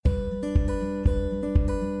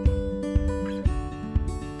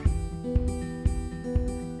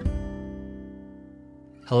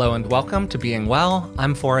Hello and welcome to Being Well.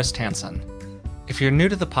 I'm Forrest Hansen. If you're new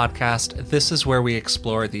to the podcast, this is where we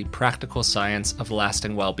explore the practical science of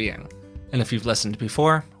lasting well-being. And if you've listened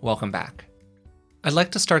before, welcome back. I'd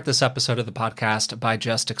like to start this episode of the podcast by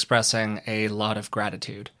just expressing a lot of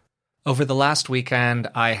gratitude. Over the last weekend,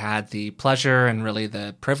 I had the pleasure and really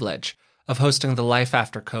the privilege of hosting the Life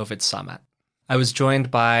After COVID Summit. I was joined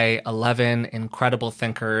by 11 incredible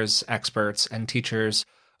thinkers, experts, and teachers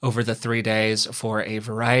over the 3 days for a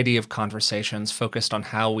variety of conversations focused on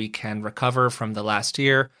how we can recover from the last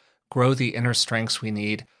year, grow the inner strengths we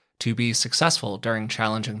need to be successful during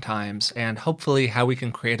challenging times, and hopefully how we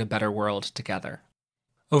can create a better world together.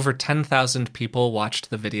 Over 10,000 people watched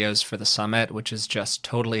the videos for the summit, which is just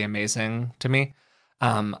totally amazing to me.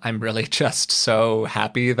 I'm really just so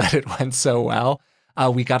happy that it went so well.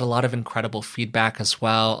 We got a lot of incredible feedback as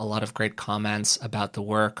well, a lot of great comments about the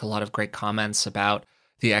work, a lot of great comments about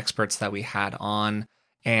the experts that we had on,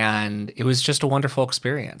 and it was just a wonderful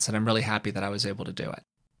experience, and I'm really happy that I was able to do it.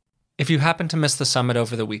 If you happen to miss the summit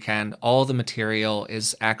over the weekend, all the material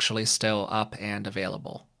is actually still up and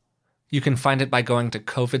available. You can find it by going to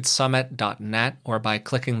covidsummit.net or by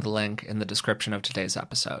clicking the link in the description of today's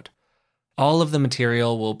episode. All of the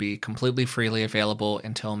material will be completely freely available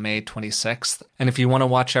until May 26th, and if you want to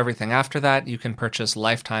watch everything after that, you can purchase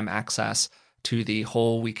lifetime access to the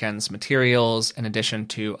whole weekend's materials, in addition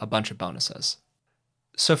to a bunch of bonuses.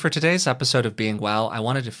 So for today's episode of Being Well, I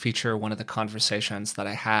wanted to feature one of the conversations that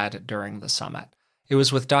I had during the summit. It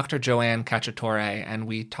was with Dr. Joanne Cacciatore, and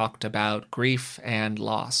we talked about grief and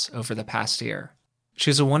loss over the past year.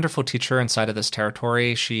 She's a wonderful teacher inside of this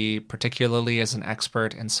territory. She particularly is an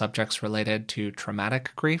expert in subjects related to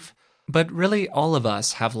traumatic grief, but really all of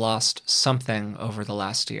us have lost something over the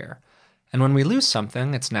last year. And when we lose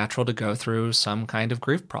something, it's natural to go through some kind of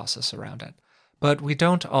grief process around it. But we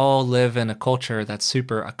don't all live in a culture that's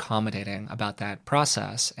super accommodating about that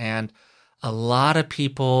process. And a lot of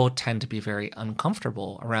people tend to be very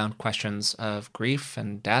uncomfortable around questions of grief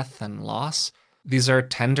and death and loss. These are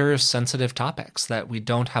tender, sensitive topics that we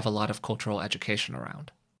don't have a lot of cultural education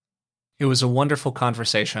around. It was a wonderful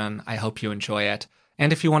conversation. I hope you enjoy it.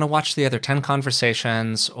 And if you want to watch the other 10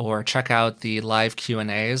 conversations or check out the live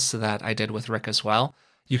Q&As that I did with Rick as well,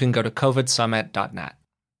 you can go to covidsummit.net.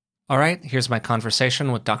 All right, here's my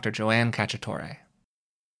conversation with Dr. Joanne Cacciatore.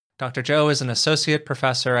 Dr. Jo is an associate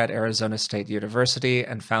professor at Arizona State University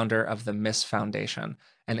and founder of the MISS Foundation,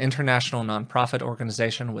 an international nonprofit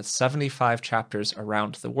organization with 75 chapters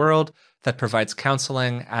around the world that provides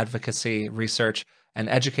counseling, advocacy, research, and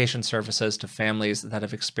education services to families that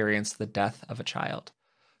have experienced the death of a child.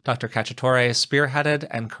 Dr. Cacciatore spearheaded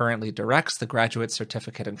and currently directs the Graduate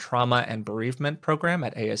Certificate in Trauma and Bereavement program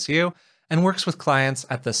at ASU and works with clients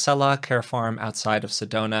at the Sella Care Farm outside of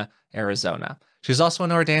Sedona, Arizona. She's also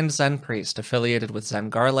an ordained Zen priest affiliated with Zen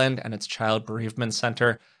Garland and its Child Bereavement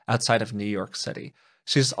Center outside of New York City.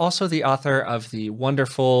 She's also the author of the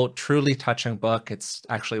wonderful, truly touching book. It's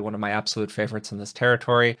actually one of my absolute favorites in this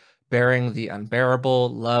territory, Bearing the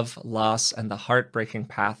Unbearable, Love, Loss, and the Heartbreaking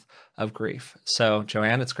Path of Grief. So,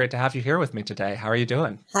 Joanne, it's great to have you here with me today. How are you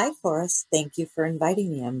doing? Hi, Forrest. Thank you for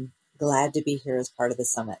inviting me. I'm glad to be here as part of the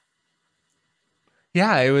summit.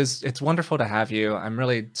 Yeah, it's wonderful to have you. I'm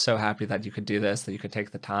really so happy that you could do this, that you could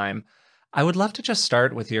take the time. I would love to just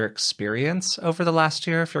start with your experience over the last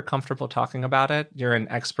year, if you're comfortable talking about it. You're an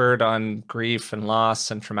expert on grief and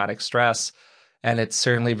loss and traumatic stress, and it's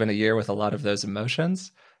certainly been a year with a lot of those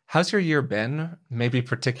emotions. How's your year been, maybe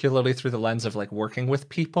particularly through the lens of working with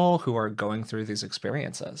people who are going through these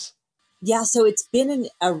experiences? Yeah, so it's been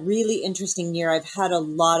a really interesting year. I've had a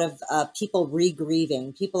lot of people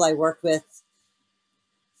re-grieving, people I worked with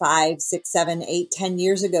 5, 6, 7, 8, 10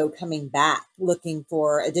 years ago coming back looking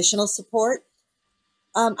for additional support.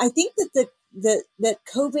 I think that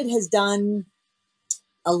COVID has done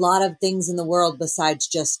a lot of things in the world besides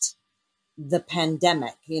just the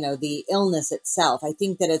pandemic, the illness itself. I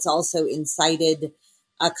think that it's also incited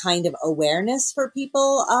a kind of awareness for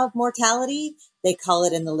people of mortality. They call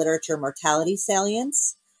it in the literature mortality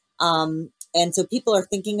salience. And so people are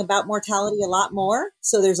thinking about mortality a lot more.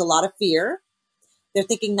 So there's a lot of fear. They're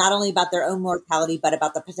thinking not only about their own mortality, but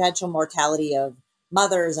about the potential mortality of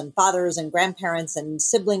mothers and fathers and grandparents and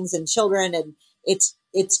siblings and children. And it's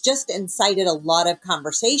just incited a lot of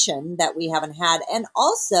conversation that we haven't had. And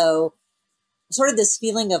also sort of this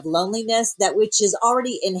feeling of loneliness that which is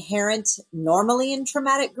already inherent normally in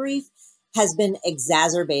traumatic grief has been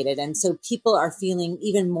exacerbated. And so people are feeling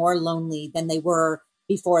even more lonely than they were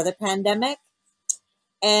before the pandemic.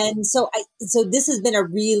 And so this has been a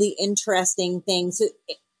really interesting thing. So,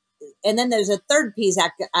 and then there's a third piece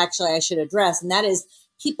actually I should address, and that is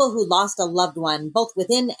people who lost a loved one, both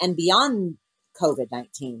within and beyond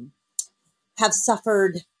COVID-19, have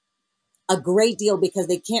suffered a great deal because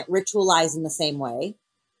they can't ritualize in the same way.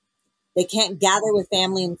 They can't gather with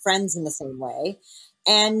family and friends in the same way.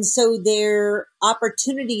 And so their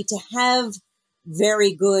opportunity to have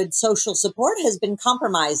very good social support has been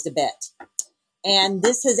compromised a bit. And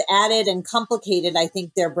this has added and complicated, I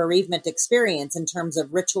think, their bereavement experience in terms of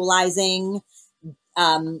ritualizing,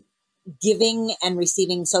 giving and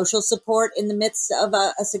receiving social support in the midst of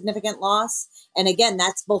a significant loss. And again,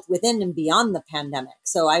 that's both within and beyond the pandemic.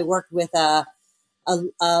 So I worked with a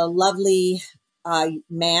lovely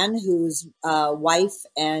man whose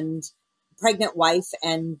pregnant wife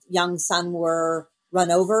and young son were run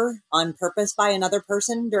over on purpose by another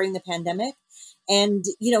person during the pandemic. And,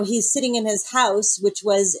 he's sitting in his house, which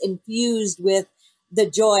was infused with the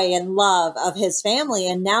joy and love of his family.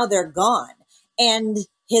 And now they're gone. And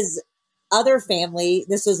his other family,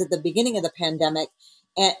 this was at the beginning of the pandemic,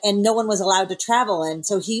 and no one was allowed to travel. And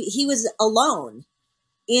so he was alone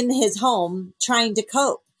in his home trying to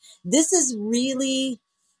cope. This is really,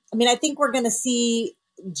 I think we're going to see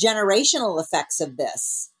generational effects of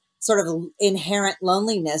this sort of inherent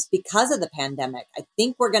loneliness because of the pandemic. I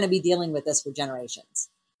think we're going to be dealing with this for generations.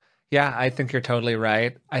 Yeah, I think you're totally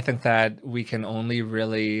right. I think that we can only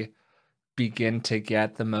really begin to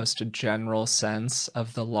get the most general sense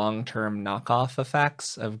of the long-term knockoff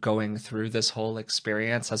effects of going through this whole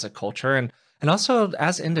experience as a culture and also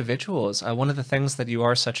as individuals. One of the things that you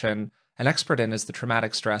are such an expert in is the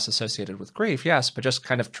traumatic stress associated with grief, yes, but just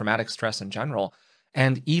kind of traumatic stress in general.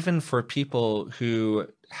 And even for people who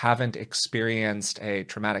haven't experienced a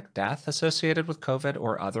traumatic death associated with COVID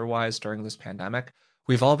or otherwise during this pandemic,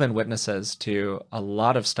 we've all been witnesses to a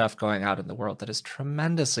lot of stuff going out in the world that is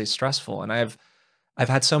tremendously stressful. And I've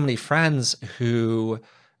had so many friends who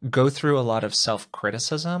go through a lot of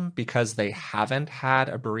self-criticism because they haven't had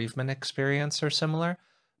a bereavement experience or similar,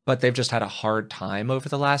 but they've just had a hard time over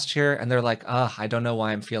the last year. And they're like, I don't know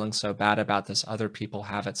why I'm feeling so bad about this. Other people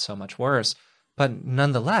have it so much worse. But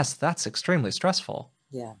nonetheless, that's extremely stressful.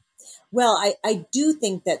 Yeah. Well, I do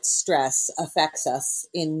think that stress affects us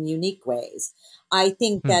in unique ways. I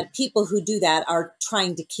think that people who do that are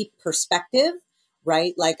trying to keep perspective,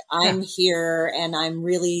 right? Like I'm here and I'm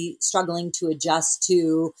really struggling to adjust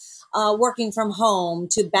to working from home,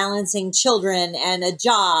 to balancing children and a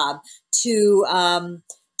job, to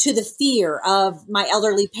the fear of my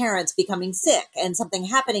elderly parents becoming sick and something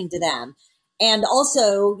happening to them. And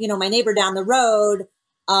also, my neighbor down the road,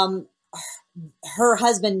 her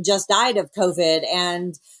husband just died of COVID.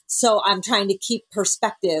 And so I'm trying to keep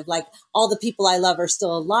perspective, like all the people I love are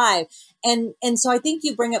still alive. And so I think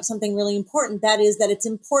you bring up something really important. That is that it's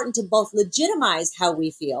important to both legitimize how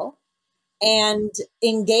we feel and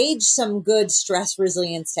engage some good stress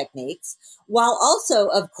resilience techniques, while also,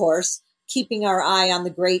 of course, keeping our eye on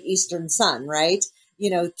the great Eastern sun, right?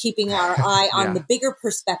 Keeping our eye on the bigger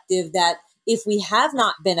perspective that if we have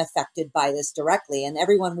not been affected by this directly and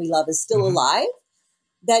everyone we love is still alive,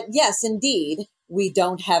 that yes, indeed, we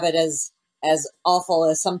don't have it as awful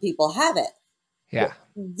as some people have it. Yeah.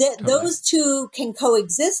 Totally. Those two can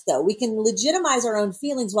coexist, though. We can legitimize our own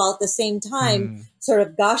feelings while at the same time sort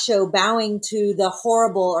of bowing to the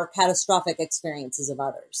horrible or catastrophic experiences of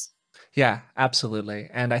others. Yeah, absolutely.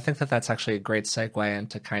 And I think that that's actually a great segue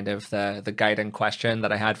into kind of the guiding question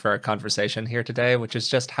that I had for our conversation here today, which is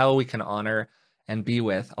just how we can honor and be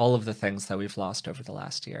with all of the things that we've lost over the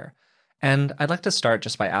last year. And I'd like to start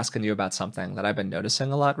just by asking you about something that I've been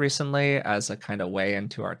noticing a lot recently as a kind of way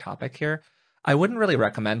into our topic here. I wouldn't really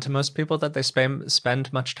recommend to most people that they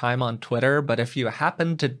spend much time on Twitter, but if you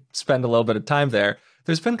happen to spend a little bit of time there,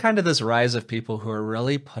 there's been kind of this rise of people who are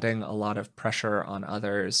really putting a lot of pressure on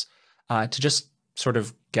others to just sort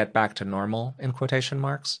of get back to normal, in quotation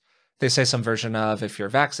marks. They say some version of, if you're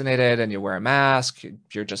vaccinated and you wear a mask,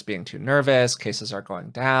 you're just being too nervous, cases are going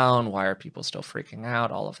down, why are people still freaking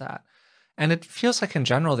out, all of that. And it feels like in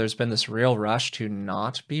general, there's been this real rush to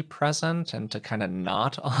not be present and to kind of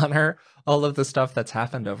not honor all of the stuff that's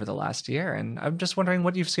happened over the last year. And I'm just wondering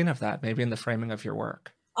what you've seen of that, maybe in the framing of your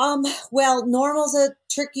work. Well, normal's a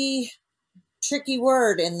tricky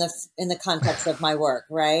word in the context of my work,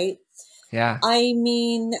 right? Yeah. I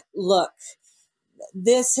mean, look,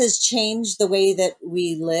 this has changed the way that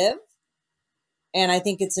we live. And I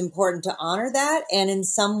think it's important to honor that. And in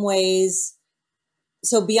some ways,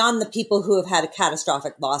 so beyond the people who have had a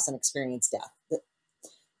catastrophic loss and experienced death,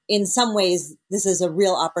 in some ways, this is a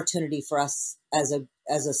real opportunity for us as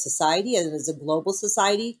a society, as a global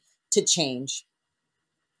society, to change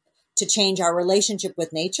our relationship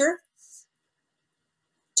with nature,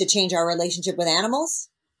 to change our relationship with animals,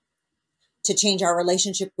 to change our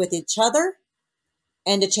relationship with each other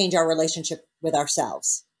and to change our relationship with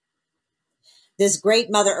ourselves. This great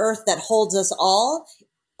Mother Earth that holds us all,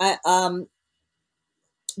 probably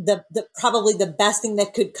the best thing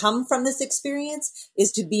that could come from this experience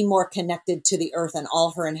is to be more connected to the earth and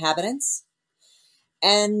all her inhabitants.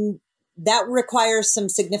 And that requires some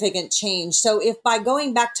significant change. So if by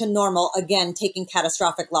going back to normal, again, taking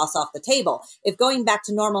catastrophic loss off the table, if going back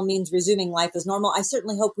to normal means resuming life as normal, I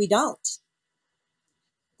certainly hope we don't.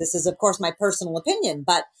 This is, of course, my personal opinion,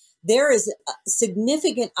 but there is a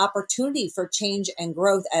significant opportunity for change and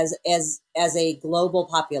growth as a global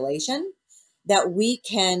population that we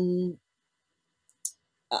can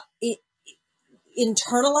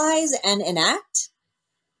internalize and enact.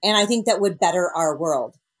 And I think that would better our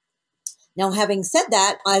world. Now, having said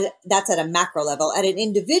that, that's at a macro level. At an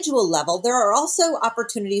individual level, there are also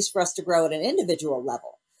opportunities for us to grow at an individual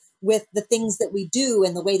level with the things that we do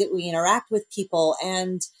and the way that we interact with people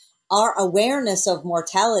and our awareness of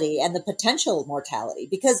mortality and the potential mortality.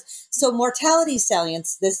 Because so mortality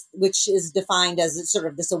salience, this, which is defined as sort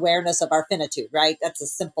of this awareness of our finitude, right? That's a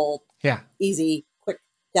simple, easy, quick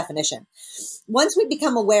definition. Once we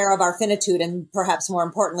become aware of our finitude and perhaps more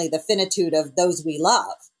importantly, the finitude of those we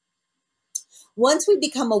love, once we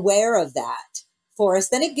become aware of that,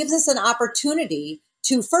 Forrest, then it gives us an opportunity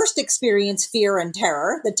to first experience fear and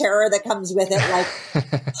terror, the terror that comes with it, like,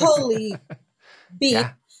 holy beat,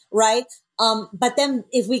 right? But then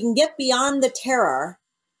if we can get beyond the terror,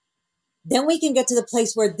 then we can get to the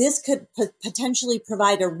place where this could potentially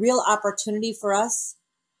provide a real opportunity for us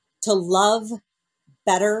to love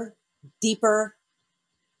better, deeper,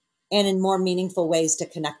 and in more meaningful ways to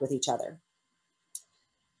connect with each other.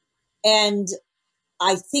 And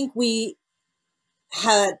I think we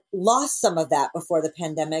had lost some of that before the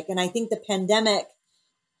pandemic. And I think the pandemic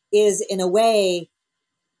is, in a way,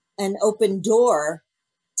 an open door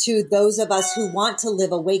to those of us who want to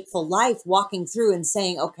live a wakeful life, walking through and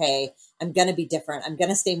saying, okay, I'm going to be different. I'm going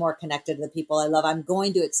to stay more connected to the people I love. I'm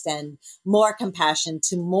going to extend more compassion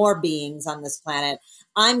to more beings on this planet.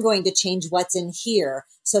 I'm going to change what's in here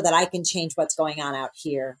so that I can change what's going on out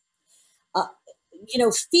here.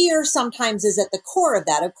 Fear sometimes is at the core of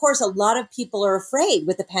that. Of course, a lot of people are afraid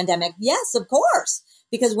with the pandemic. Yes, of course.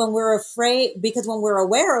 Because when we're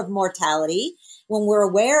aware of mortality, when we're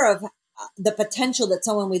aware of the potential that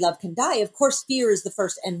someone we love can die, of course, fear is the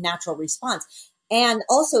first and natural response. And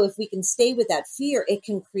also, if we can stay with that fear, it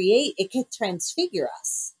can transfigure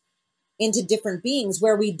us into different beings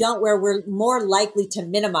where we're more likely to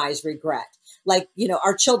minimize regret. Like,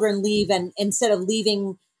 our children leave, and instead of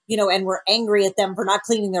leaving, and we're angry at them for not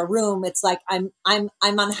cleaning their room, it's like, I'm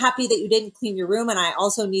unhappy that you didn't clean your room. And I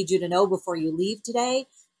also need you to know before you leave today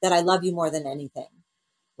that I love you more than anything.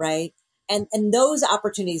 Right. And those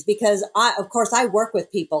opportunities, because I work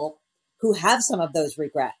with people who have some of those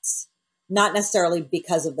regrets, not necessarily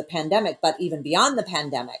because of the pandemic, but even beyond the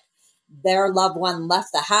pandemic. Their loved one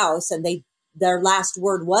left the house and their last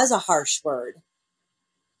word was a harsh word.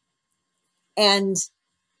 And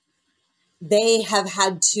they have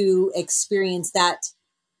had to experience that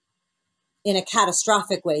in a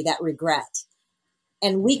catastrophic way, that regret.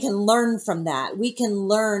 And we can learn from that. We can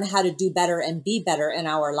learn how to do better and be better in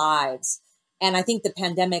our lives. And I think the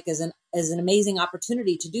pandemic is an amazing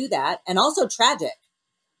opportunity to do that, and also tragic.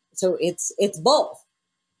 So it's both.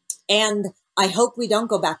 And I hope we don't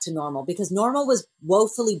go back to normal, because normal was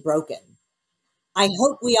woefully broken. I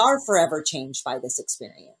hope we are forever changed by this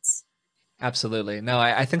experience. Absolutely. No,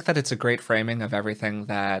 I think that it's a great framing of everything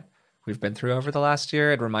that we've been through over the last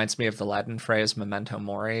year. It reminds me of the Latin phrase memento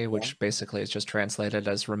mori, which basically is just translated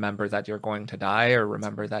as remember that you're going to die, or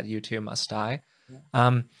remember that you too must die.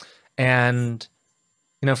 Yeah. And,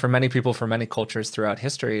 for many people, for many cultures throughout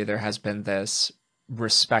history, there has been this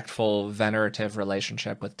respectful, venerative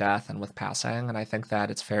relationship with death and with passing. And I think that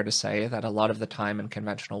it's fair to say that a lot of the time in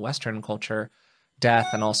conventional Western culture, death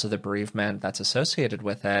and also the bereavement that's associated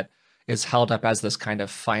with it is held up as this kind of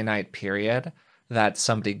finite period that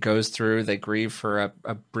somebody goes through. They grieve for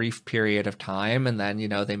a brief period of time, and then,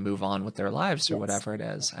 they move on with their lives or whatever it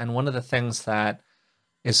is. And one of the things that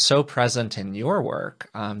is so present in your work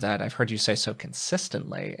that I've heard you say so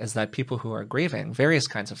consistently is that people who are grieving various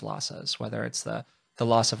kinds of losses, whether it's the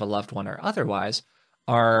loss of a loved one or otherwise,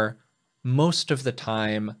 are most of the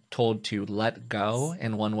time told to let go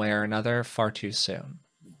in one way or another far too soon.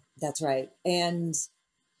 That's right. And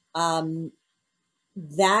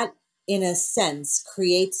that, in a sense,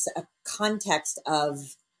 creates a context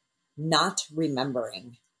of not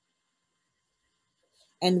remembering.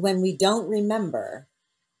 And when we don't remember,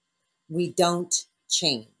 we don't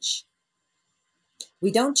change.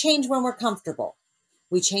 We don't change when we're comfortable.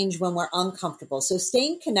 We change when we're uncomfortable. So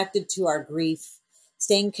staying connected to our grief,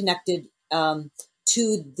 staying connected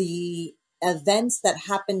to the events that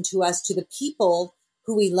happen to us, to the people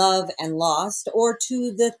who we love and lost, or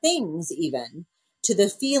to the things, even to the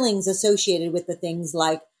feelings associated with the things,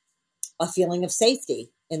 like a feeling of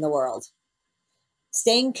safety in the world.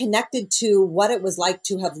 Staying connected to what it was like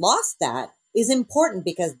to have lost that is important,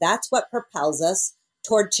 because that's what propels us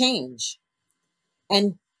toward change.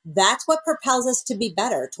 And that's what propels us to be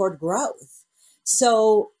better, toward growth.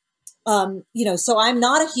 So, so I'm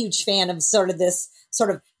not a huge fan of this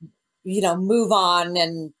move on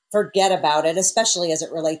and forget about it, especially as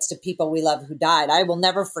it relates to people we love who died. I will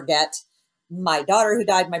never forget my daughter who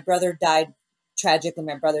died. My brother died tragically.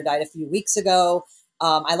 My brother died a few weeks ago.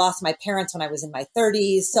 I lost my parents when I was in my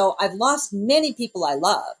 30s. So I've lost many people I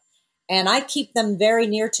love, and I keep them very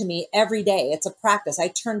near to me every day. It's a practice. I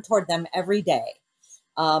turn toward them every day.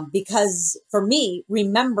 Because for me,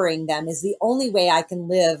 remembering them is the only way I can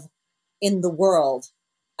live in the world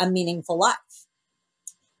a meaningful life.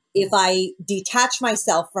 If I detach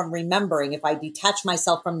myself from remembering, if I detach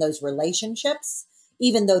myself from those relationships,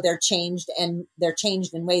 even though they're changed in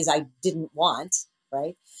ways I didn't want,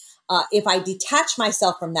 right? If I detach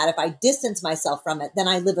myself from that, if I distance myself from it, then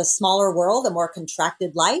I live a smaller world, a more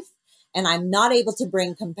contracted life, and I'm not able to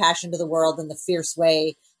bring compassion to the world in the fierce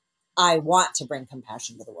way I want to bring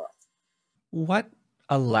compassion to the world. What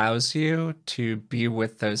allows you to be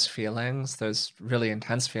with those feelings, those really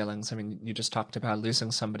intense feelings? I mean, you just talked about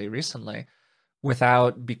losing somebody recently,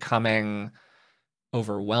 without becoming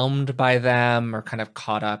overwhelmed by them or kind of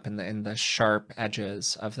caught up in the sharp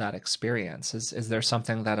edges of that experience. Is there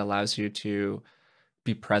something that allows you to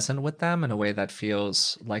be present with them in a way that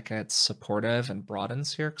feels like it's supportive and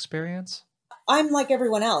broadens your experience? I'm like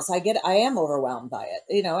everyone else. I am overwhelmed by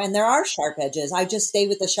it, and there are sharp edges. I just stay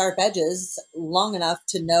with the sharp edges long enough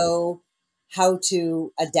to know how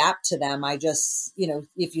to adapt to them. I just,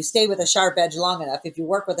 if you stay with a sharp edge long enough, if you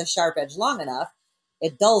work with a sharp edge long enough,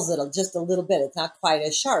 it dulls it just a little bit. It's not quite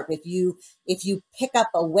as sharp. If you pick up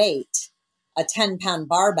a weight, a 10-pound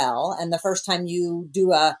barbell, and the first time you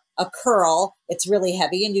do a curl, it's really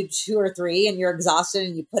heavy, and you do 2 or 3 and you're exhausted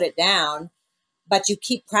and you put it down, but you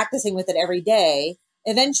keep practicing with it every day,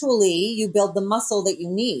 eventually you build the muscle that you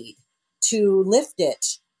need to lift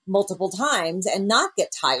it multiple times and not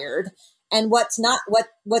get tired. And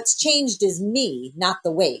what's changed is me, not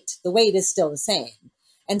the weight. The weight is still the same.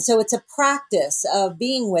 And so it's a practice of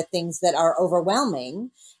being with things that are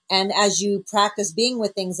overwhelming. And as you practice being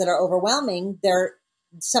with things that are overwhelming,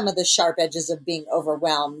 some of the sharp edges of being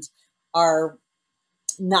overwhelmed are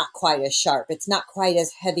not quite as sharp. It's not quite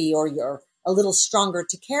as heavy, or you're a little stronger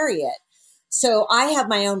to carry it. So I have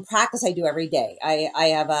my own practice I do every day. I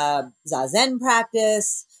have a Zazen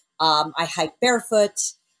practice. I hike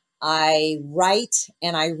barefoot. I write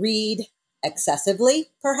and I read excessively,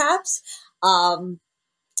 perhaps.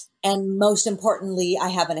 And most importantly, I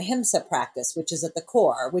have an ahimsa practice, which is at the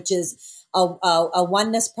core, which is a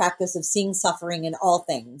oneness practice of seeing suffering in all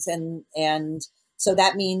things. And so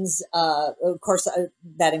that means, of course,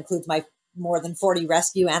 that includes my more than 40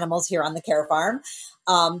 rescue animals here on the Care Farm.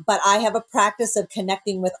 But I have a practice of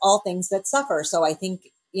connecting with all things that suffer. So I think,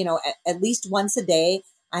 at least once a day,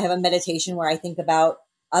 I have a meditation where I think about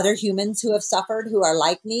other humans who have suffered, who are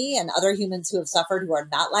like me, and other humans who have suffered who are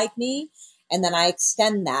not like me. And then I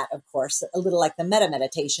extend that, of course, a little like the metta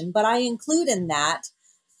meditation, but I include in that,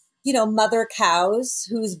 mother cows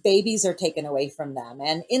whose babies are taken away from them,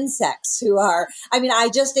 and insects I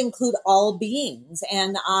just include all beings,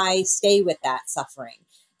 and I stay with that suffering.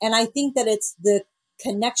 And I think that it's the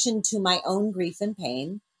connection to my own grief and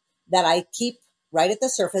pain that I keep right at the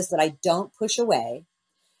surface, that I don't push away,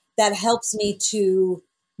 that helps me to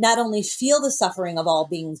not only feel the suffering of all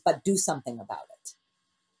beings, but do something about it.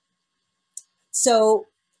 So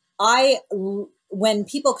when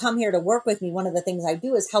people come here to work with me, one of the things I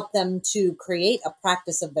do is help them to create a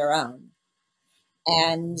practice of their own.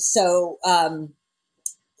 And so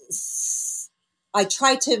I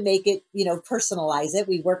try to make it, personalize it.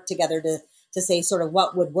 We work together to say sort of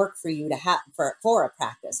what would work for you to have for a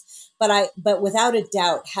practice. But without a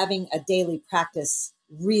doubt, having a daily practice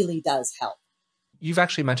really does help. You've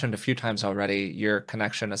actually mentioned a few times already your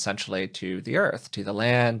connection essentially to the earth, to the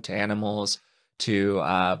land, to animals, to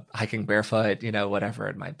hiking barefoot, whatever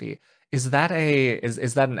it might be. Is that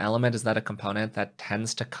an element? Is that a component that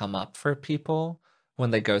tends to come up for people when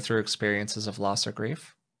they go through experiences of loss or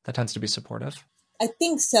grief? That tends to be supportive? I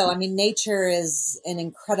think so. I mean, nature is an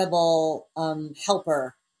incredible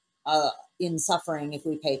helper in suffering. If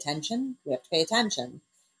we pay attention, we have to pay attention.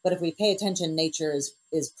 But if we pay attention, nature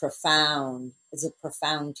is profound, is a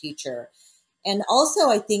profound teacher. And also,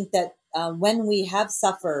 I think that when we have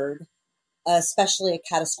suffered, especially a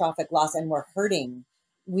catastrophic loss, and we're hurting,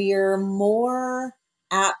 we're more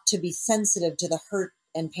apt to be sensitive to the hurt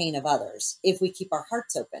and pain of others if we keep our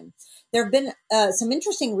hearts open. There have been some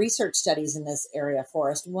interesting research studies in this area,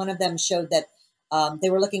 Forrest. One of them showed that they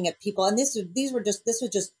were looking at people, and this was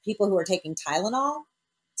just people who were taking Tylenol.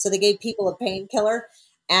 So they gave people a painkiller,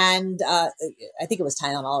 and I think it was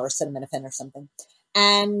Tylenol or acetaminophen or something.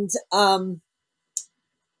 And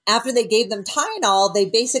after they gave them Tylenol, they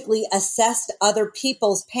basically assessed other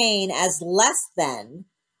people's pain as less than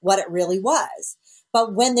what it really was.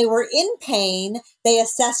 But when they were in pain, they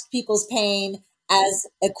assessed people's pain as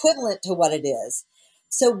equivalent to what it is.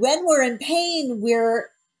 So when we're in pain, we're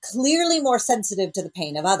clearly more sensitive to the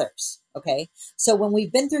pain of others. Okay. So when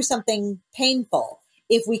we've been through something painful,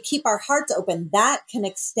 if we keep our hearts open, that can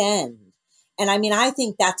extend. And I mean, I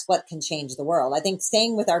think that's what can change the world. I think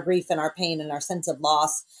staying with our grief and our pain and our sense of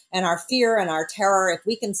loss and our fear and our terror, if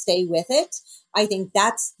we can stay with it, I think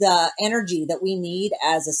that's the energy that we need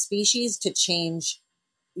as a species to change,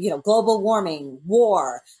 global warming,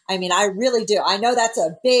 war. I mean, I really do. I know that's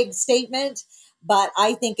a big statement, but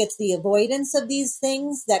I think it's the avoidance of these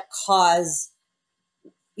things that cause,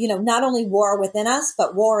 not only war within us,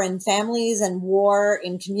 but war in families and war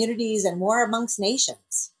in communities and war amongst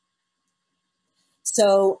nations.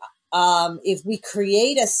 So if we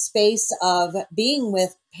create a space of being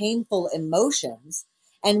with painful emotions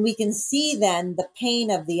and we can see then the pain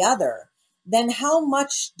of the other, then how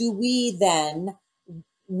much do we then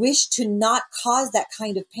wish to not cause that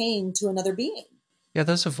kind of pain to another being? Yeah,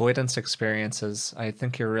 those avoidance experiences, I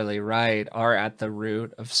think you're really right, are at the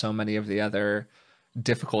root of so many of the other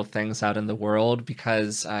difficult things out in the world,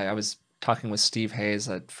 because I was talking with Steve Hayes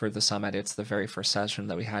for the summit. It's the very first session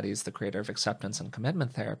that we had. He's the creator of acceptance and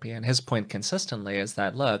commitment therapy. And his point consistently is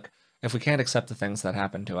that, look, if we can't accept the things that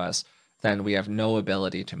happen to us, then we have no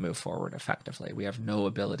ability to move forward effectively. We have no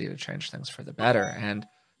ability to change things for the better. And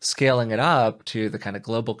scaling it up to the kind of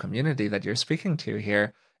global community that you're speaking to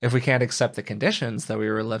here, if we can't accept the conditions that we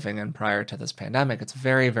were living in prior to this pandemic, it's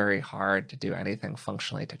very, very hard to do anything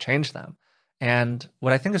functionally to change them. And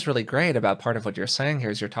what I think is really great about part of what you're saying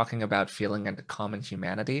here is you're talking about feeling into common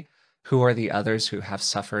humanity. Who are the others who have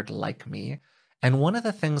suffered like me? And one of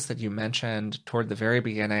the things that you mentioned toward the very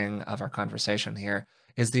beginning of our conversation here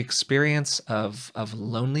is the experience of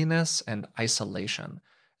loneliness and isolation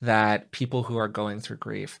that people who are going through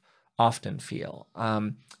grief often feel,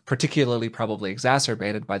 particularly probably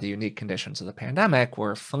exacerbated by the unique conditions of the pandemic,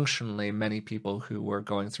 where functionally many people who were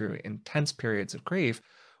going through intense periods of grief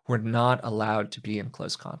were not allowed to be in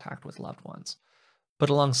close contact with loved ones. But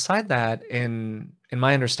alongside that, in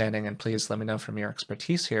my understanding, and please let me know from your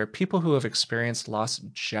expertise here, people who have experienced loss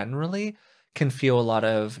generally can feel a lot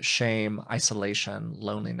of shame, isolation,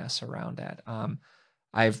 loneliness around it.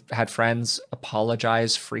 I've had friends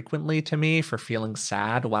apologize frequently to me for feeling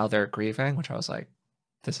sad while they're grieving, which I was like,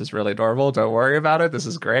 this is really normal. Don't worry about it. This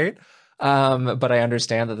is great. But I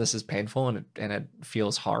understand that this is painful and it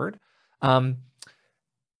feels hard.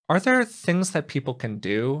 Are there things that people can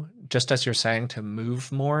do, just as you're saying, to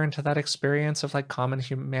move more into that experience of like common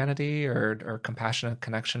humanity or compassionate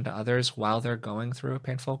connection to others while they're going through a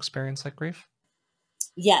painful experience like grief?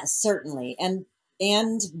 Yes, certainly.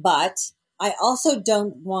 But I also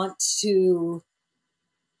don't want to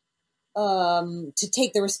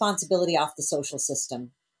take the responsibility off the social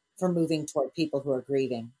system for moving toward people who are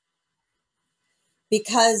grieving.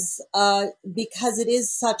 Because it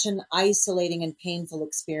is such an isolating and painful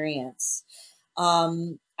experience.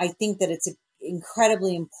 I think that it's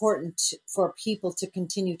incredibly important for people to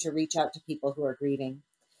continue to reach out to people who are grieving.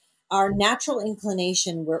 Our natural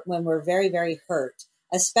inclination when we're very, very hurt,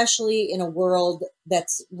 especially in a world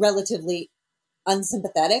that's relatively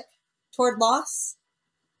unsympathetic toward loss.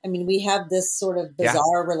 I mean, we have this sort of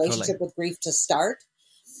bizarre relationship with grief to start.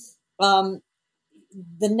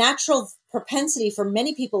 The natural propensity for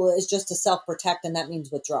many people is just to self-protect, and that means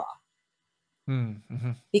withdraw.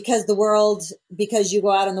 Mm-hmm. Because you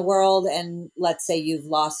go out in the world and let's say you've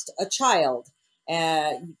lost a child.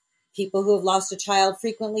 People who have lost a child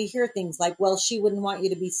frequently hear things like, well, she wouldn't want you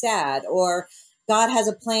to be sad, or God has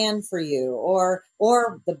a plan for you, or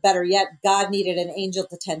the better yet, God needed an angel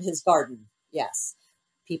to tend his garden. Yes.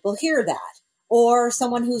 People hear that. Or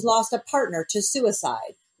someone who's lost a partner to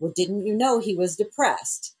suicide. Well, didn't you know he was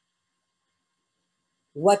depressed?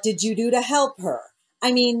 What did you do to help her?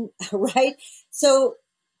 I mean, right? So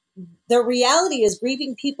the reality is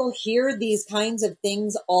grieving people hear these kinds of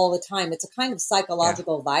things all the time. It's a kind of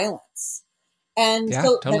psychological violence. And Yeah,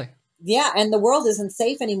 so, totally. yeah, and the world isn't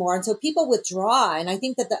safe anymore. And so people withdraw. And I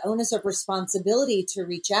think that the onus of responsibility to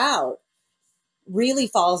reach out really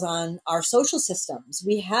falls on our social systems.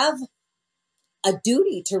 We have a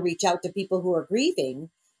duty to reach out to people who are grieving,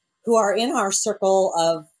 who are in our circle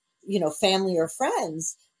of, family or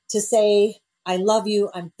friends, to say, I love you,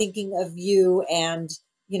 I'm thinking of you, and,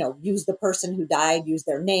 use the person who died, use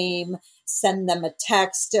their name, send them a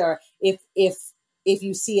text, or if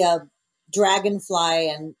you see a dragonfly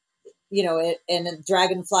and, and a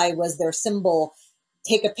dragonfly was their symbol,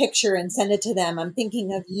 take a picture and send it to them. I'm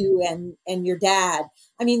thinking of you and your dad.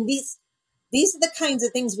 I mean, these are the kinds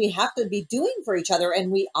of things we have to be doing for each other,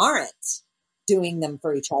 and we aren't doing them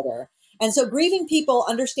for each other. And so grieving people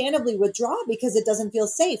understandably withdraw because it doesn't feel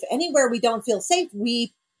safe. Anywhere we don't feel safe,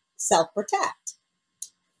 we self-protect.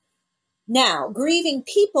 Now, grieving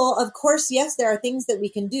people, of course, yes, there are things that we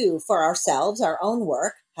can do for ourselves, our own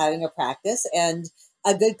work, having a practice, and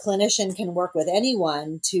a good clinician can work with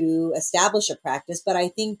anyone to establish a practice. But I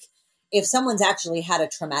think if someone's actually had a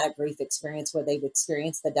traumatic grief experience where they've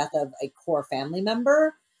experienced the death of a core family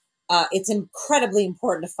member, it's incredibly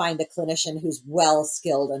important to find a clinician who's well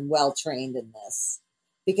skilled and well trained in this,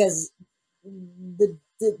 because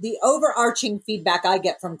the overarching feedback I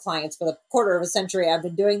get from clients for the quarter of a century I've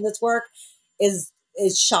been doing this work is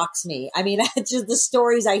shocks me. I mean, just the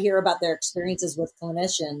stories I hear about their experiences with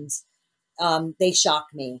clinicians, they shock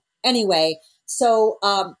me. Anyway, so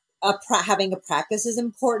having a practice is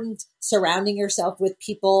important. Surrounding yourself with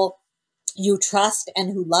people you trust and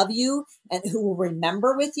who love you and who will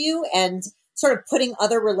remember with you, and sort of putting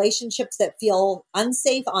other relationships that feel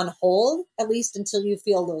unsafe on hold, at least until you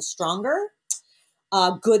feel a little stronger.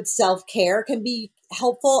 Good self-care can be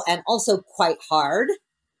helpful and also quite hard,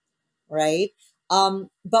 right?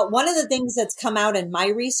 But one of the things that's come out in my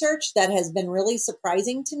research that has been really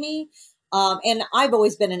surprising to me, and I've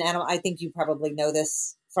always been an animal, I think you probably know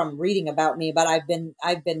this from reading about me, but I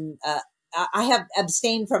have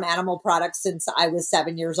abstained from animal products since I was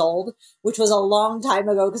 7 years old, which was a long time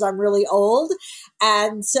ago because I'm really old.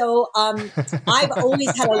 And so I've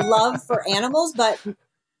always had a love for animals. But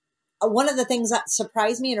one of the things that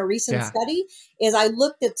surprised me in a recent study is I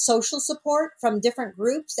looked at social support from different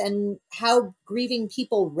groups and how grieving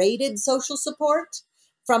people rated social support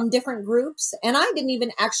from different groups. And I didn't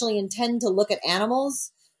even actually intend to look at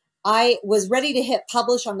animals. I was ready to hit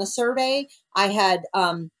publish on the survey. I had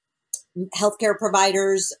healthcare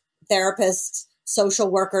providers, therapists, social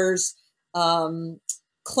workers,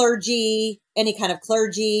 clergy, any kind of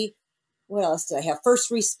clergy. What else did I have?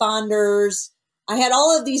 First responders. I had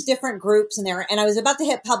all of these different groups in there, and I was about to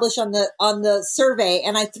hit publish on the survey,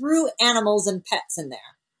 and I threw animals and pets in there.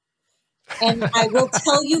 And I will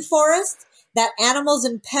tell you, Forrest, that animals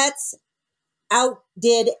and pets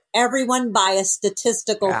outdid everyone by a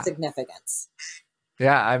statistical significance.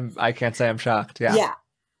 Yeah, I can't say I'm shocked. Yeah.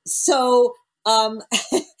 So,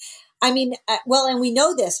 I mean, well, and we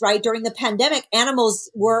know this, right? During the pandemic,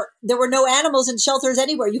 there were no animals in shelters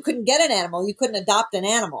anywhere. You couldn't get an animal. You couldn't adopt an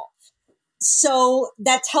animal. So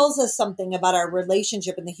that tells us something about our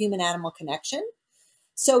relationship and the human-animal connection.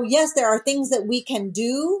 So yes, there are things that we can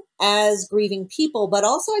do as grieving people, but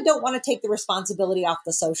also I don't want to take the responsibility off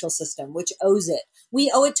the social system, which owes it.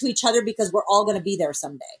 We owe it to each other because we're all going to be there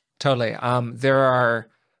someday. Totally. There are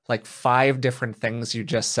like 5 different things you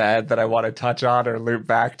just said that I want to touch on or loop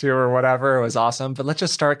back to or whatever. It was awesome. But let's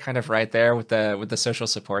just start kind of right there with the social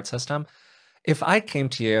support system. If I came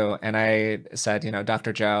to you and I said,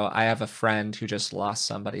 Dr. Joe, I have a friend who just lost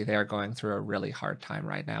somebody. They are going through a really hard time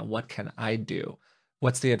right now. What can I do?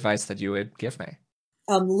 What's the advice that you would give me?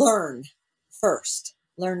 Learn first.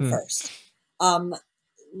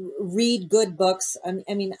 Read good books.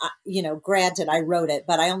 I mean, granted, I wrote it,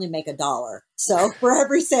 but I only make $1. So for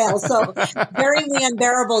every sale. So Bearing the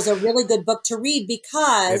Unbearable is a really good book to read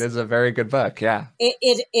because it is a very good book. Yeah.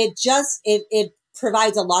 It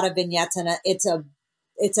provides a lot of vignettes, and it's a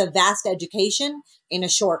vast education in a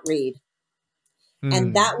short read.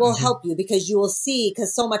 And that will help you because you will see,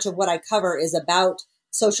 because so much of what I cover is about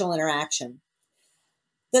social interaction.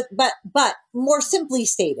 But more simply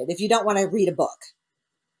stated, if you don't want to read a book,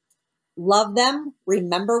 love them,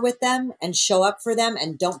 remember with them, and show up for them,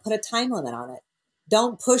 and don't put a time limit on it.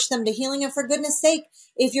 Don't push them to healing. And for goodness sake,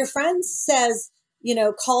 if your friend says,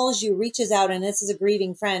 calls you, reaches out, and this is a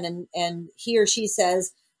grieving friend, and he or she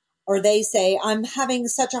says, or they say, I'm having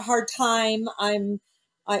such a hard time.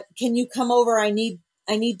 Can you come over? I need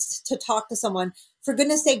to talk to someone. For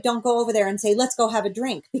goodness sake, don't go over there and say, let's go have a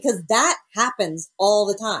drink, because that happens all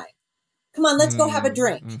the time. Come on, let's go have a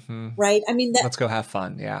drink. Right. I mean, let's go have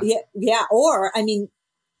fun. Yeah. Yeah. Or, I mean,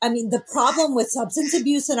 I mean, the problem with substance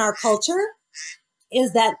abuse in our culture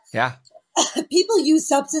is that Yeah. people use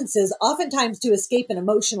substances oftentimes to escape an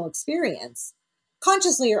emotional experience,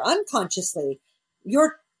 consciously or unconsciously.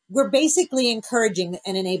 We're basically encouraging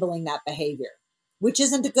and enabling that behavior, which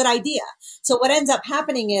isn't a good idea. So what ends up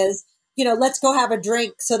happening is, let's go have a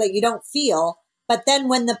drink so that you don't feel. But then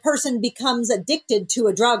when the person becomes addicted to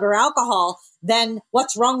a drug or alcohol, then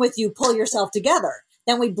what's wrong with you? Pull yourself together.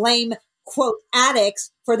 Then we blame, quote,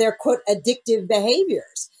 addicts for their, quote, addictive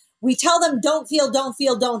behaviors. We tell them, don't feel, don't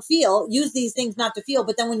feel, don't feel. Use these things not to feel.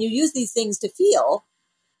 But then when you use these things to feel,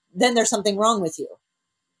 then there's something wrong with you.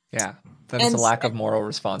 Yeah. Then it's a lack of moral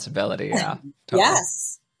responsibility. Yeah. Totally.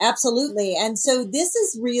 Yes, absolutely. And so this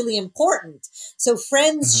is really important. So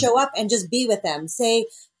friends show up and just be with them. Say,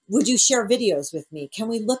 would you share videos with me? Can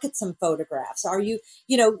we look at some photographs? Are you,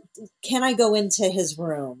 can I go into his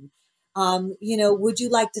room? Would you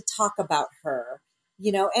like to talk about her?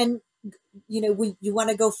 And you want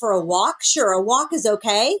to go for a walk? Sure. A walk is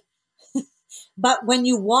okay. But when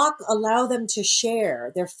you walk, allow them to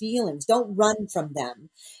share their feelings. Don't run from them.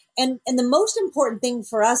 And the most important thing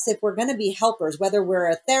for us, if we're going to be helpers, whether we're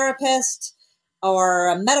a therapist or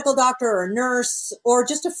a medical doctor or a nurse or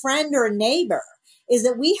just a friend or a neighbor, is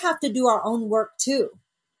that we have to do our own work too.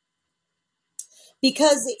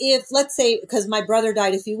 Because if, let's say, because my brother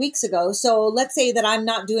died a few weeks ago, so let's say that I'm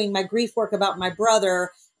not doing my grief work about my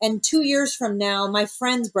brother, and 2 years from now, my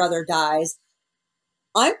friend's brother dies,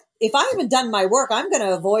 if I haven't done my work, I'm going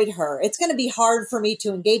to avoid her. It's going to be hard for me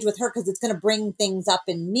to engage with her because it's going to bring things up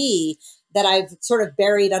in me that I've sort of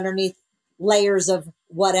buried underneath layers of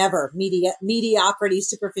whatever, mediocrity,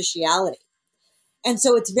 superficiality. And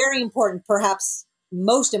so it's very important, perhaps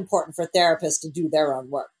most important for therapists to do their own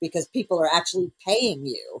work because people are actually paying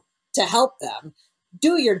you to help them.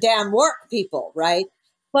 Do your damn work, people, right?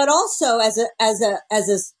 But also as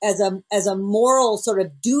a moral sort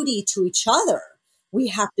of duty to each other, we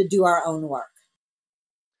have to do our own work.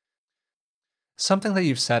 Something that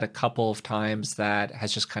you've said a couple of times that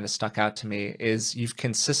has just kind of stuck out to me is you've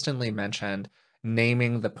consistently mentioned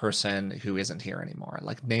naming the person who isn't here anymore,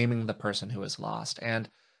 like naming the person who is lost. And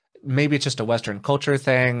maybe it's just a Western culture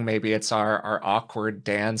thing. Maybe it's our awkward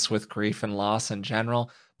dance with grief and loss in general.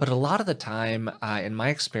 But a lot of the time, in my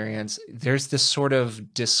experience, there's this sort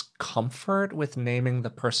of discomfort with naming the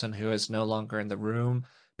person who is no longer in the room.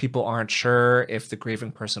 People aren't sure if the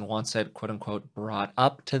grieving person wants it, quote unquote, brought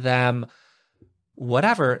up to them,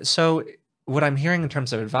 whatever. So what I'm hearing in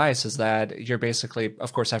terms of advice is that you're basically,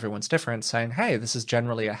 of course, everyone's different, saying, hey, this is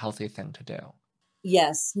generally a healthy thing to do.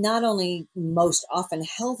 Yes, not only most often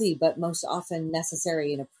healthy, but most often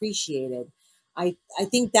necessary and appreciated. I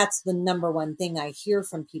think that's the number one thing I hear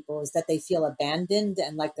from people is that they feel abandoned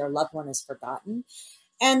and like their loved one is forgotten.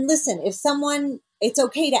 And listen, it's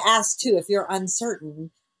okay to ask too, if you're uncertain,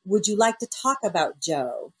 would you like to talk about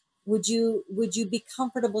Joe? Would you be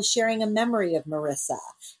comfortable sharing a memory of Marissa?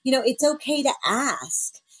 It's okay to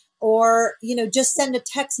ask or, just send a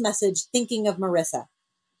text message thinking of Marissa.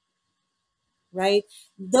 Right?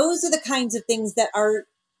 Those are the kinds of things that are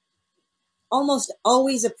almost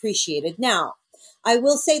always appreciated. Now, I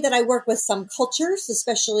will say that I work with some cultures,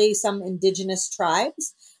 especially some indigenous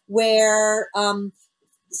tribes, where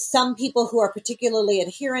some people who are particularly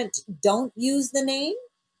adherent don't use the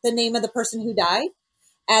name of the person who died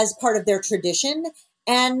as part of their tradition.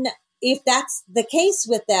 And if that's the case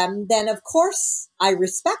with them, then of course I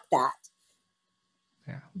respect that.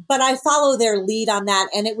 Yeah. But I follow their lead on that,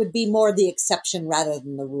 and it would be more the exception rather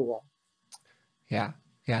than the rule. Yeah.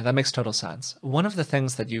 Yeah, that makes total sense. One of the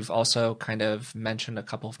things that you've also kind of mentioned a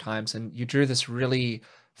couple of times, and you drew this really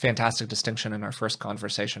fantastic distinction in our first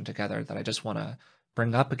conversation together that I just want to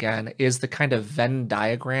bring up again, is the kind of Venn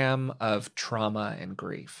diagram of trauma and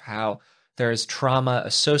grief. How there's trauma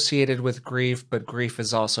associated with grief, but grief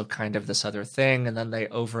is also kind of this other thing, and then they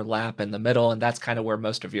overlap in the middle, and that's kind of where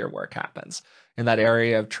most of your work happens, in that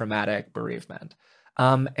area of traumatic bereavement.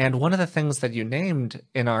 And one of the things that you named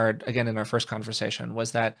in our first conversation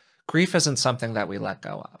was that grief isn't something that we let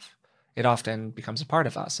go of. It often becomes a part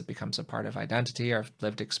of us. It becomes a part of identity, our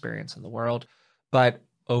lived experience in the world. But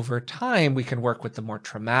over time, we can work with the more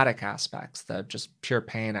traumatic aspects, the just pure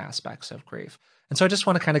pain aspects of grief. And so I just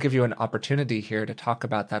want to kind of give you an opportunity here to talk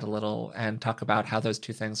about that a little and talk about how those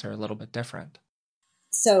two things are a little bit different.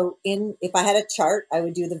 So if I had a chart, I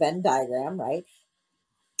would do the Venn diagram, right?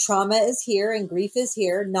 Trauma is here and grief is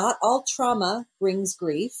here. Not all trauma brings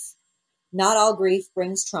grief. Not all grief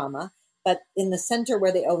brings trauma. But in the center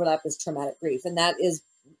where they overlap is traumatic grief. And that is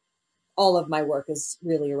all of my work is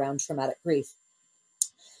really around traumatic grief.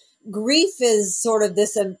 Grief is sort of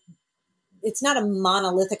this it's not a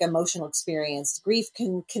monolithic emotional experience. Grief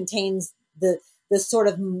contains the sort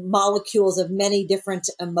of molecules of many different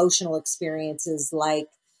emotional experiences, like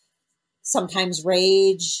sometimes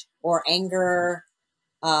rage or anger,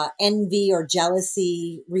 envy or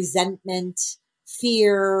jealousy, resentment,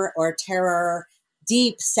 fear or terror,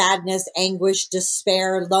 deep sadness, anguish,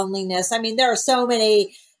 despair, loneliness. I mean, there are so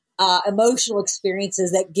many emotional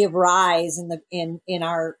experiences that give rise in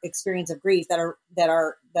our experience of grief that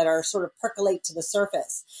are sort of percolate to the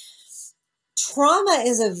surface. Trauma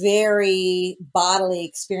is a very bodily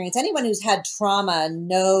experience. Anyone who's had trauma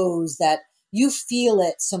knows that you feel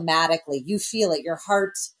it somatically. You feel it. Your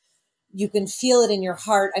heart, you can feel it in your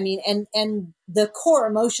heart. I mean, and the core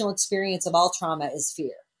emotional experience of all trauma is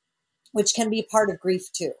fear, which can be part of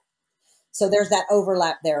grief too. So there's that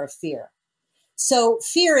overlap there of fear. So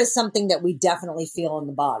fear is something that we definitely feel in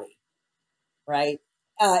the body, right?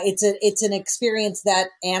 It's an experience that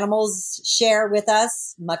animals share with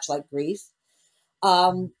us, much like grief.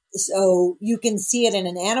 So you can see it in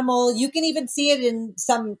an animal. You can even see it in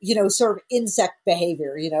some, sort of insect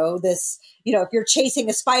behavior, if you're chasing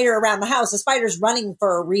a spider around the house, the spider's running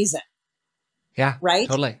for a reason. Yeah, right.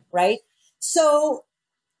 Totally. Right. So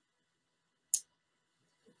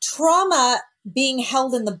trauma being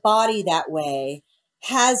held in the body that way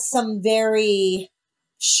has some very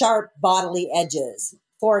sharp bodily edges.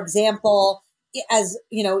 For example, as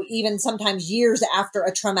even sometimes years after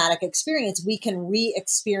a traumatic experience, we can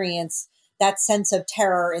re-experience that sense of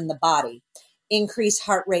terror in the body. Increased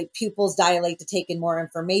heart rate, pupils dilate to take in more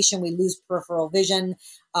information. We lose peripheral vision.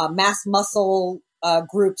 Mass muscle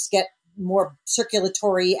groups get more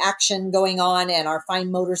circulatory action going on, and our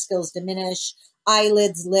fine motor skills diminish.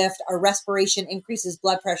 Eyelids lift, our respiration increases,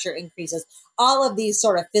 blood pressure increases. All of these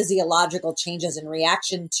sort of physiological changes in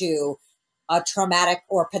reaction to a traumatic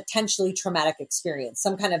or potentially traumatic experience,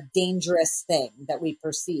 some kind of dangerous thing that we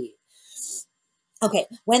perceive. Okay,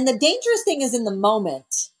 when the dangerous thing is in the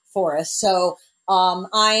moment for us, so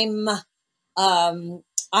I'm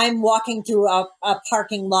walking through a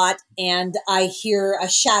parking lot and I hear a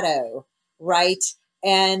shadow, right?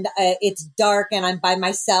 And it's dark and I'm by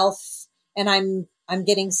myself and I'm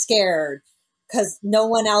getting scared because no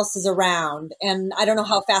one else is around and I don't know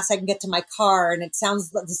how fast I can get to my car, and the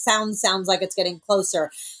sound sounds like it's getting closer.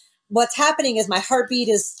 What's happening is my heartbeat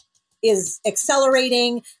is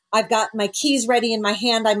accelerating. I've got my keys ready in my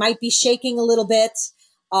hand. I might be shaking a little bit,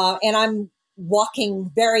 and I'm walking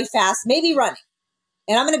very fast, maybe running.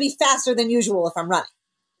 And I'm going to be faster than usual if I'm running.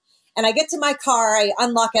 And I get to my car, I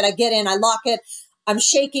unlock it, I get in, I lock it, I'm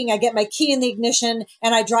shaking, I get my key in the ignition,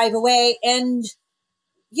 and I drive away. And,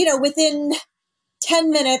 within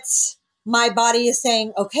 10 minutes, my body is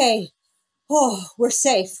saying, okay, we're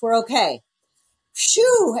safe, we're okay.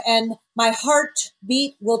 Phew. And my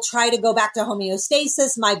heartbeat will try to go back to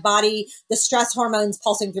homeostasis. My body, the stress hormones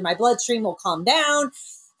pulsing through my bloodstream will calm down.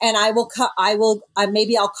 And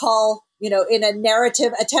maybe I'll call, in a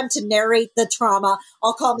narrative attempt to narrate the trauma,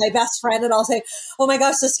 I'll call my best friend and I'll say, oh my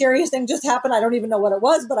gosh, the scariest thing just happened. I don't even know what it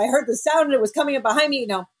was, but I heard the sound and it was coming up behind me,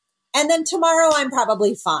 and then tomorrow I'm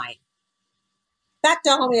probably fine. Back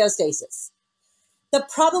to homeostasis. The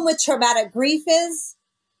problem with traumatic grief is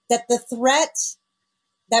that the threat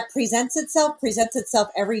that presents itself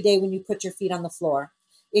every day when you put your feet on the floor.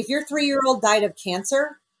 If your 3-year-old died of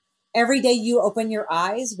cancer, every day you open your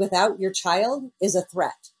eyes without your child is a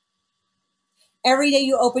threat. Every day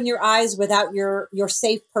you open your eyes without your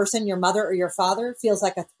safe person, your mother or your father, feels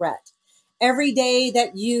like a threat. Every day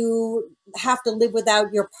that you have to live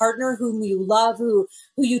without your partner whom you love, who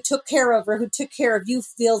you took care of or who took care of you,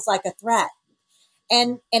 feels like a threat.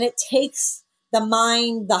 And it takes the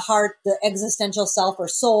mind, the heart, the existential self or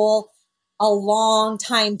soul a long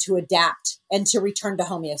time to adapt and to return to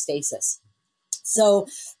homeostasis. So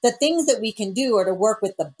the things that we can do are to work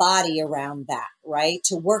with the body around that, right?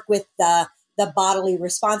 To work with the bodily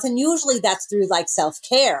response. And usually that's through like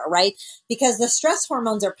self-care, right? Because the stress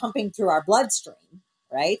hormones are pumping through our bloodstream,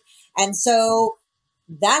 right? And so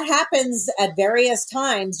that happens at various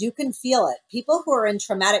times. You can feel it. People who are in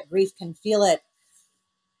traumatic grief can feel it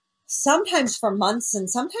sometimes for months and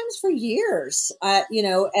sometimes for years, at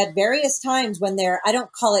various times when I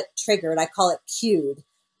don't call it triggered, I call it cued,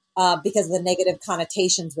 because of the negative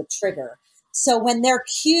connotations with trigger. So when they're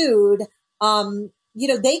cued,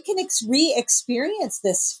 they can re-experience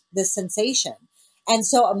this sensation. And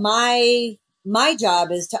so my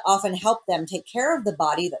job is to often help them take care of the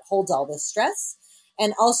body that holds all this stress,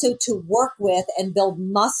 and also to work with and build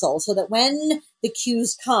muscle so that when the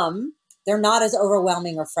cues come, they're not as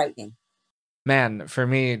overwhelming or frightening. Man, for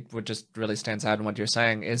me, what just really stands out in what you're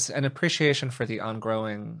saying is an appreciation for the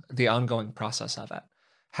ongoing process of it.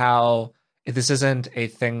 How this isn't a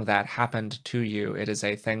thing that happened to you, it is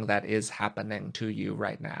a thing that is happening to you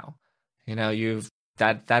right now. You've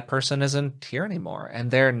that person isn't here anymore,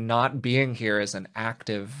 and their not being here is an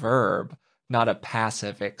active verb, not a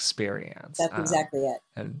passive experience. That's exactly it.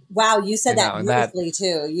 And Wow, you said that and that, beautifully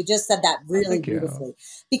too. You just said that oh, really thank you. beautifully.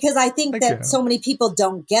 Because I think Thank that you. so many people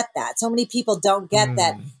don't get that. So many people don't get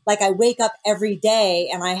that. Mm, Like I wake up every day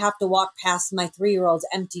and I have to walk past my 3-year-old's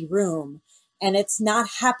empty room and it's not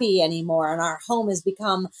happy anymore. And our home has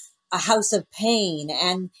become a house of pain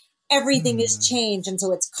and everything is mm. changed. And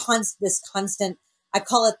so it's this constant, I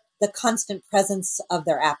call it the constant presence of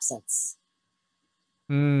their absence.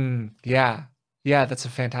 Yeah. Yeah, that's a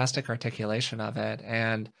fantastic articulation of it.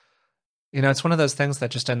 And, it's one of those things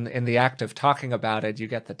that just in the act of talking about it, you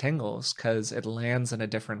get the tingles because it lands in a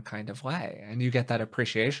different kind of way. And you get that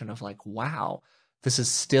appreciation of like, wow, this is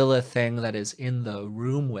still a thing that is in the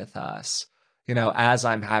room with us, as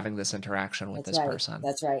I'm having this interaction with That's this right. person.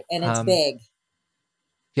 That's right. And it's Um, big.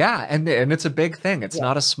 yeah, and it's a big thing. It's Yeah.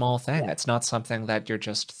 not a small thing. Yeah. It's not something that you're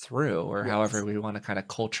just through or however Yes. we want to kind of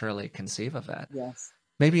culturally conceive of it. Yes.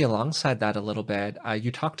 Maybe alongside that a little bit,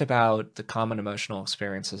 you talked about the common emotional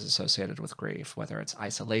experiences associated with grief, whether it's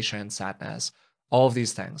isolation, sadness, all of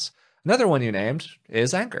these things. Another one you named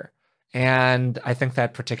is anger. And I think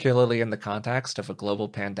that particularly in the context of a global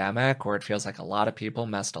pandemic where it feels like a lot of people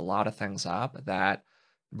messed a lot of things up that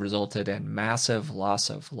resulted in massive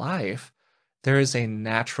loss of life, there is a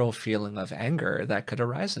natural feeling of anger that could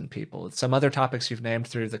arise in people. Some other topics you've named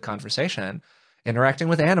through the conversation, interacting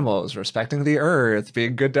with animals, respecting the earth,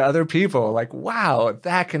 being good to other people. Like, wow,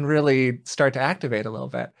 that can really start to activate a little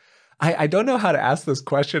bit. I don't know how to ask this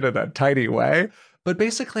question in a tidy way, but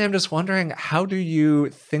basically, I'm just wondering, how do you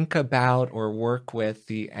think about or work with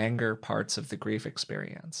the anger parts of the grief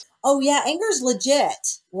experience? Oh yeah, anger's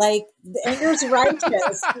legit. Like the anger's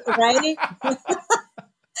righteous, right?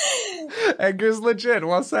 Anger's legit.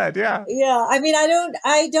 Well said. Yeah. Yeah. I mean,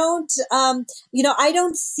 I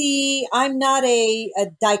don't see, I'm not a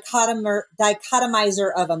dichotomizer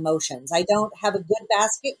of emotions. I don't have a good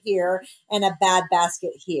basket here and a bad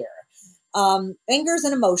basket here. Anger is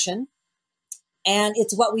an emotion and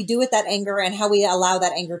it's what we do with that anger and how we allow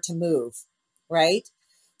that anger to move. Right.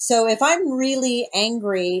 So if I'm really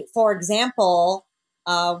angry, for example,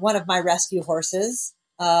 one of my rescue horses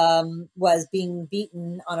was being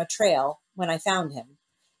beaten on a trail when I found him.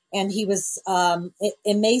 And he was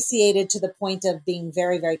emaciated to the point of being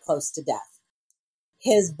very, very close to death.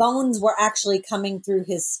 His bones were actually coming through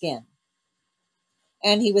his skin.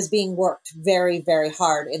 And he was being worked very, very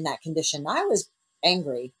hard in that condition. I was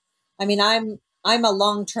angry. I mean, I'm a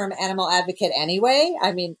long-term animal advocate anyway.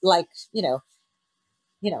 I mean, like,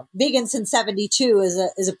 vegan since 72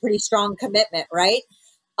 is a pretty strong commitment, right?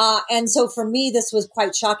 And so for me, this was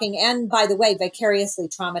quite shocking. And by the way, vicariously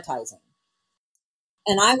traumatizing.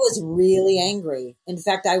 And I was really angry. In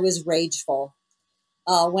fact, I was rageful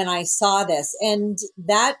when I saw this, and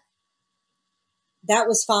that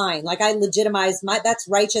was fine. Like I legitimized that's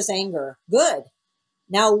righteous anger. Good.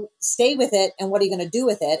 Now stay with it. And what are you going to do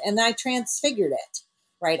with it? And then I transfigured it,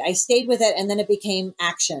 right? I stayed with it and then it became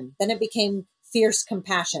action. Then it became fierce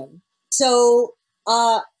compassion. So,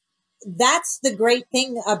 that's the great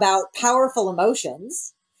thing about powerful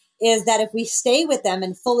emotions is that if we stay with them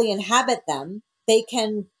and fully inhabit them, they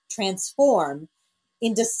can transform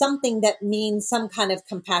into something that means some kind of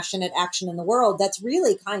compassionate action in the world that's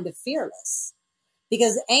really kind of fearless.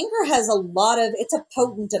 Because anger has it's a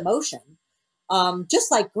potent emotion. Just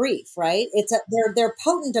like grief, right? They're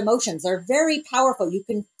potent emotions. They're very powerful. You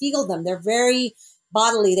can feel them. They're very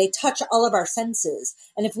bodily. They touch all of our senses.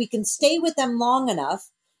 And if we can stay with them long enough,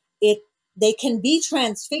 they can be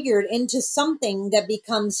transfigured into something that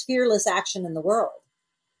becomes fearless action in the world.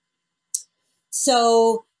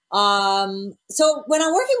 So when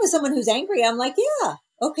I'm working with someone who's angry, I'm like, yeah,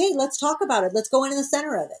 okay, let's talk about it. Let's go into the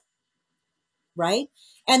center of it. Right.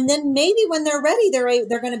 And then maybe when they're ready,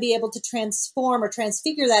 they're going to be able to transform or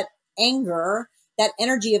transfigure that anger, that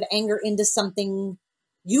energy of anger into something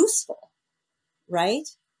useful. Right.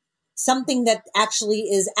 Something that actually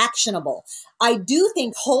is actionable. I do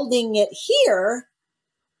think holding it here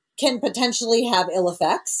can potentially have ill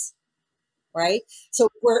effects. Right. So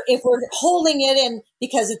if we're holding it in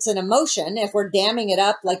because it's an emotion, if we're damming it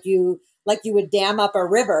up like you would dam up a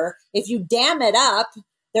river, if you dam it up,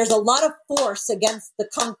 there's a lot of force against the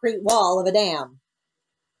concrete wall of a dam.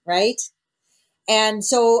 Right. And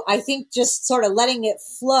so I think just sort of letting it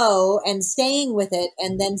flow and staying with it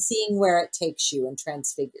and then seeing where it takes you and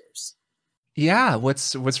transfigures. Yeah,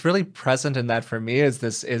 what's really present in that for me is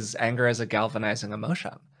this is anger as a galvanizing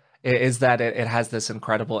emotion. Is that it has this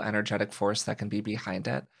incredible energetic force that can be behind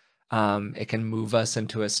it. It can move us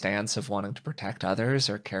into a stance of wanting to protect others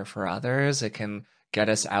or care for others. It can get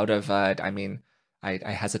us out of, I mean,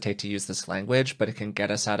 I hesitate to use this language, but it can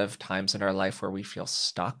get us out of times in our life where we feel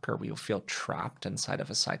stuck or we feel trapped inside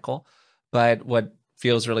of a cycle. But what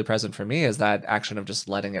feels really present for me is that action of just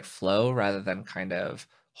letting it flow rather than kind of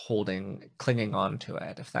clinging on to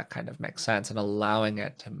it, if that kind of makes sense, and allowing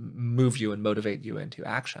it to move you and motivate you into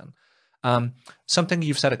action. Something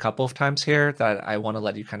you've said a couple of times here that I want to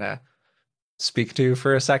let you kind of speak to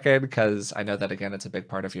for a second, because I know that, again, it's a big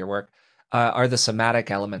part of your work, are the somatic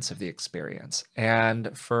elements of the experience.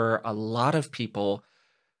 And for a lot of people,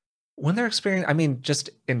 when they're experiencing, I mean, just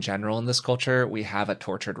in general in this culture, we have a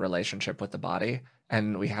tortured relationship with the body,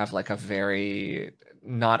 and we have like a very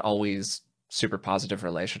not always super positive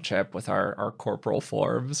relationship with our corporal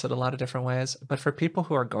forms in a lot of different ways. But for people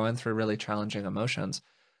who are going through really challenging emotions,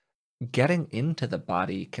 getting into the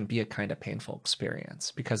body can be a kind of painful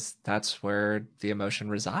experience because that's where the emotion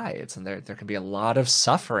resides, and there can be a lot of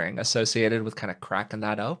suffering associated with kind of cracking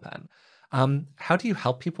that open. How do you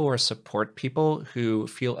help people or support people who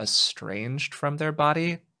feel estranged from their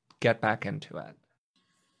body get back into it?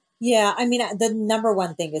 Yeah, I mean, the number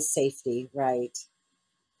one thing is safety, right?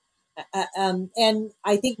 And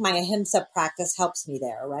I think my ahimsa practice helps me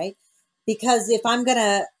there, right? Because if I'm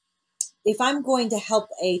going to help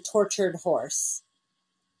a tortured horse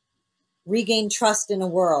regain trust in a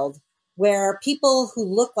world where people who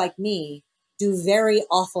look like me do very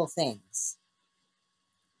awful things,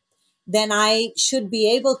 then I should be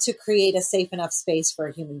able to create a safe enough space for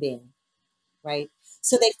a human being, right?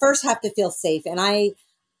 So they first have to feel safe. And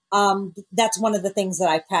that's one of the things that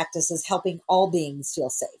I practice is helping all beings feel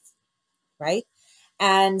safe, right?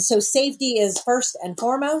 And so safety is first and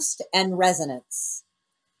foremost, and resonance.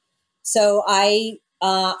 So I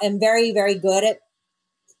am very, very good at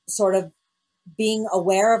sort of being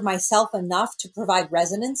aware of myself enough to provide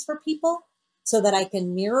resonance for people so that I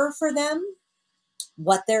can mirror for them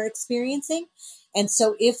what they're experiencing. And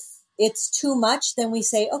so if it's too much, then we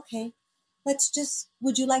say, okay,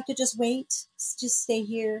 would you like to just wait? Just stay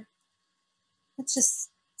here. Let's just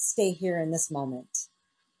stay here in this moment.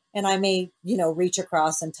 And I may, reach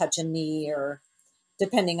across and touch a knee, or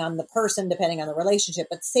depending on the person, depending on the relationship,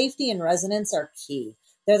 but safety and resonance are key.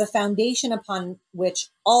 They're the foundation upon which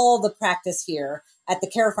all the practice here at the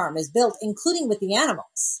Care Farm is built, including with the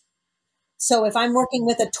animals. So if I'm working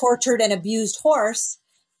with a tortured and abused horse,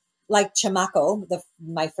 like Chamaco,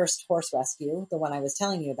 my first horse rescue, the one I was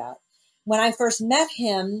telling you about, when I first met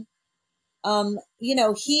him, at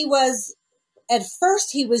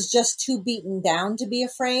first he was just too beaten down to be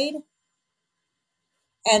afraid.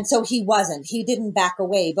 And so he didn't back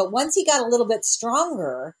away. But once he got a little bit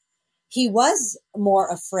stronger, he was more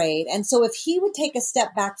afraid. And so if he would take a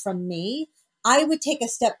step back from me, I would take a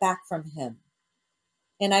step back from him,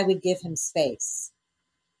 and I would give him space,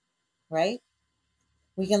 right?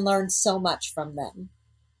 We can learn so much from them.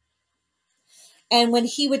 And when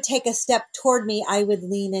he would take a step toward me, I would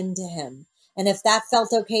lean into him. And if that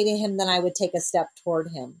felt okay to him, then I would take a step toward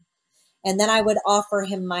him. And then I would offer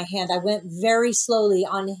him my hand. I went very slowly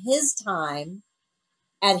on his time,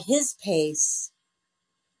 at his pace,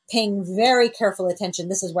 paying very careful attention.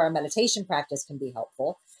 This is where a meditation practice can be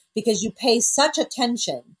helpful, because you pay such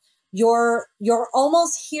attention. You're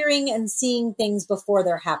almost hearing and seeing things before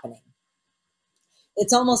they're happening.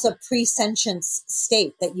 It's almost a presentience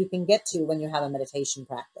state that you can get to when you have a meditation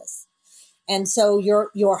practice. And so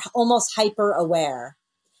you're almost hyper aware.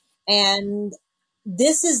 And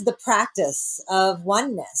this is the practice of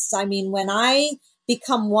oneness. I mean, when I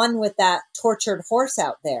become one with that tortured horse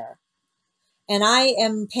out there, and I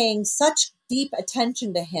am paying such deep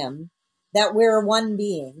attention to him that we're one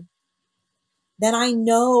being, then I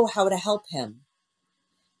know how to help him.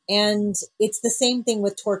 And it's the same thing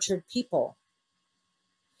with tortured people.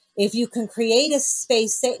 If you can create a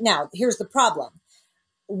space, now here's the problem.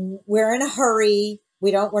 We're in a hurry.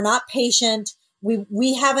 We're not patient.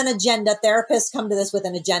 We have an agenda. Therapists come to this with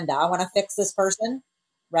an agenda. I want to fix this person,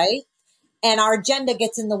 right? And our agenda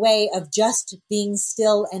gets in the way of just being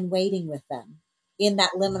still and waiting with them in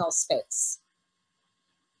that liminal space.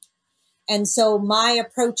 And so my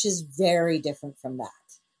approach is very different from that.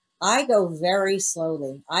 I go very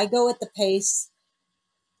slowly. I go at the pace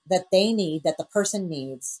that they need, that the person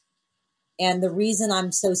needs. And the reason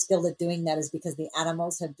I'm so skilled at doing that is because the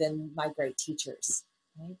animals have been my great teachers.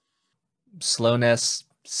 Right? Slowness,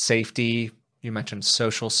 safety. You mentioned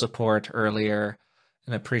social support earlier.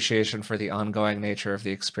 an appreciation for the ongoing nature of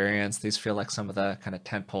the experience. These feel like some of the kind of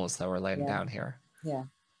tent poles that we're laying Yeah. down here. Yeah.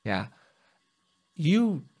 Yeah.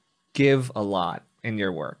 You give a lot in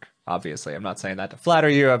your work, obviously. I'm not saying that to flatter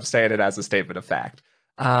you. I'm saying it as a statement of fact.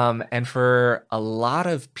 And for a lot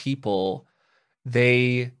of people,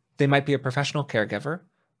 they might be a professional caregiver,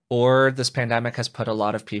 or this pandemic has put a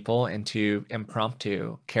lot of people into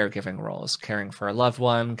impromptu caregiving roles, caring for a loved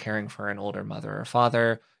one, caring for an older mother or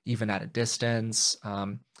father, even at a distance.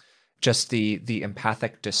 Just the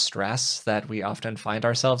empathic distress that we often find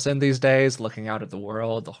ourselves in these days, looking out at the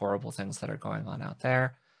world, the horrible things that are going on out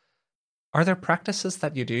there. Are there practices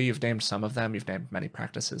that you do? You've named some of them. You've named many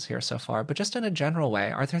practices here so far, but just in a general way,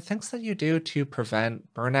 are there things that you do to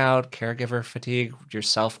prevent burnout, caregiver fatigue,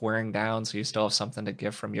 yourself wearing down so you still have something to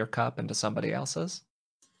give from your cup into somebody else's?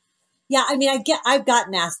 Yeah, I mean, I've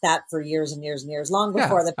gotten asked that for years and years and years, long Yeah,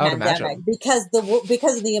 before the I would pandemic, imagine. because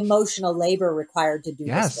of the emotional labor required to do this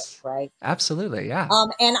work, Yes, right? absolutely. Yeah.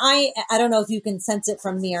 And I don't know if you can sense it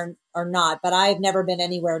from me or not, but I've never been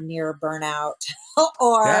anywhere near burnout Yeah,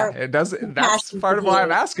 or it does. That's compassion part of why I'm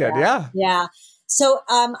fatigue. asking. Yeah, Yeah. yeah. So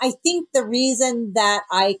I think the reason that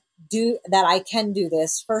I can do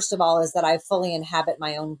this, first of all, is that I fully inhabit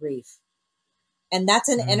my own grief, and that's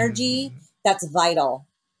an energy Mm, that's vital.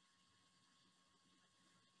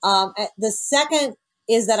 The second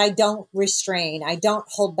is that I don't restrain. I don't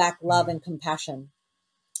hold back love mm, and compassion.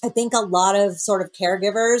 I think a lot of sort of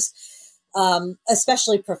caregivers,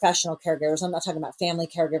 especially professional caregivers, I'm not talking about family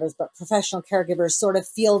caregivers, but professional caregivers sort of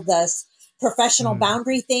feel this professional mm,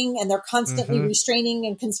 boundary thing, and they're constantly hmm. restraining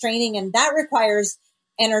and constraining, and that requires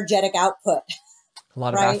energetic output, A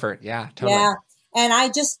lot of right? effort. Yeah, totally. Yeah. And I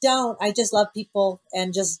just don't. I just love people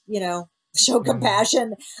and just, show Mm,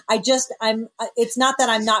 compassion. It's not that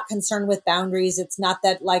I'm not concerned with boundaries. It's not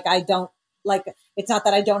that it's not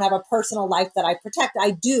that I don't have a personal life that I protect.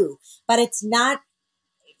 I do, but it's not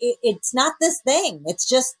this thing. It's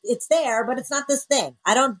just, it's there, but it's not this thing.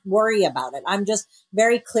 I don't worry about it. I'm just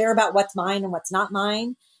very clear about what's mine and what's not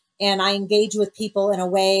mine. And I engage with people in a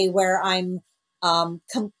way where I'm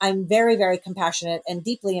very, very compassionate and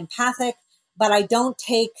deeply empathic, but I don't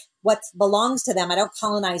take what belongs to them. I don't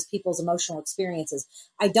colonize people's emotional experiences.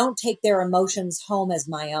 I don't take their emotions home as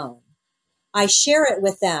my own. I share it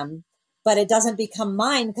with them, but it doesn't become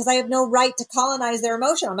mine because I have no right to colonize their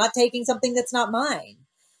emotion. I'm not taking something that's not mine.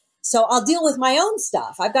 So I'll deal with my own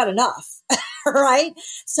stuff. I've got enough, right?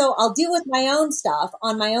 So I'll deal with my own stuff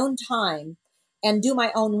on my own time and do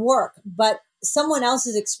my own work. But someone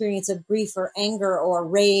else's experience of grief or anger or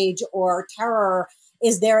rage or terror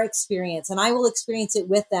is their experience. And I will experience it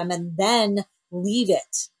with them and then leave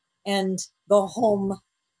it and go home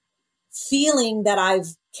feeling that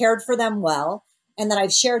I've cared for them well and that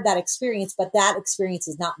I've shared that experience, but that experience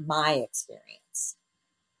is not my experience.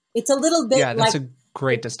 It's a little bit yeah, that's like a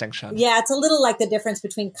great distinction. yeah, it's a little like the difference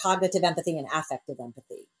between cognitive empathy and affective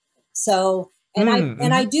empathy. So, Mm,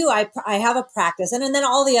 I hmm. do, I have a practice and then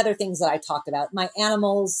all the other things that I talked about, my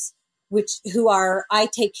animals, I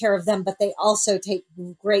take care of them, but they also take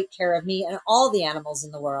great care of me and all the animals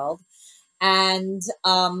in the world. And,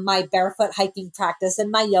 my barefoot hiking practice and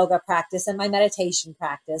my yoga practice and my meditation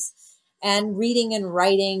practice and reading and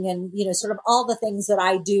writing and, sort of all the things that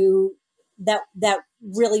I do that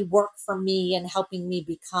really work for me and helping me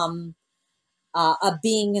become a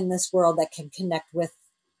being in this world that can connect with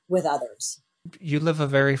others. You live a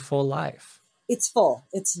very full life. It's full.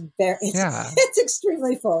 It's Yeah. it's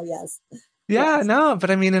extremely full. Yes. Yeah, Yes. no,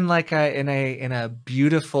 but I mean in like a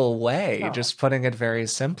beautiful way, Oh, just putting it very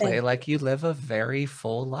simply, thank you. like you live a very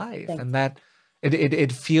full life. Thank And you. that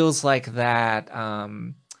it feels like that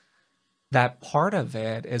that part of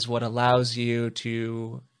it is what allows you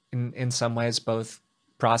to in some ways both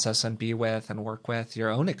process and be with and work with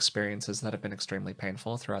your own experiences that have been extremely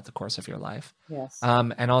painful throughout the course of your life. Yes.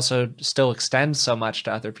 And also still extend so much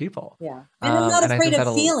to other people. Yeah. And I'm not And I afraid think of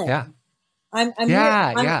that'll, feeling. yeah, I'm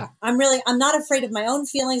yeah, yeah. I'm not afraid of my own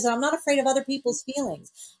feelings and I'm not afraid of other people's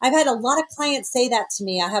feelings. I've had a lot of clients say that to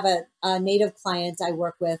me. I have a native client I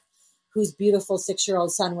work with whose beautiful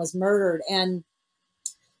 6-year-old son was murdered, and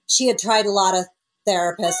she had tried a lot of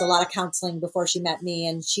therapists, a lot of counseling before she met me.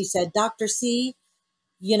 And she said, Dr. C,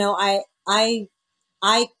 I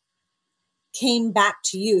came back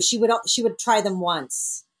to you. She would try them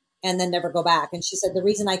once and then never go back. And she said, the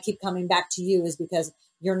reason I keep coming back to you is because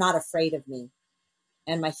you're not afraid of me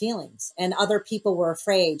and my feelings. And other people were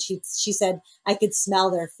afraid. She said, I could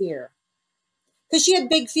smell their fear because she had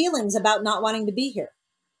big feelings about not wanting to be here.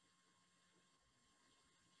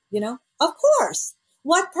 Of course,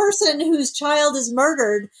 what person whose child is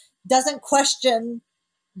murdered doesn't question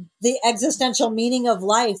the existential meaning of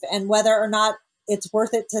life and whether or not it's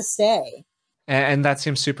worth it to stay. And that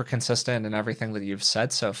seems super consistent in everything that you've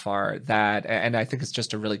said so far. And I think it's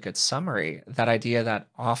just a really good summary. That idea that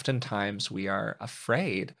oftentimes we are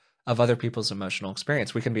afraid of other people's emotional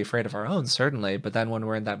experience. We can be afraid of our own, certainly, but then when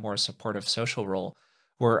we're in that more supportive social role,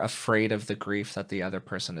 we're afraid of the grief that the other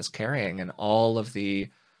person is carrying and all of the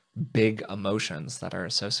big emotions that are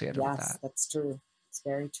associated with Yes, that. that's true. It's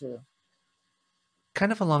very true.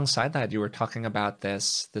 Kind of alongside that, you were talking about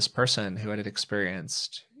this person who had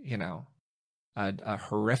experienced, a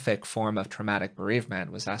horrific form of traumatic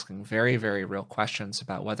bereavement, was asking very, very real questions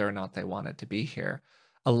about whether or not they wanted to be here.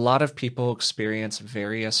 A lot of people experience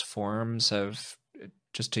various forms of,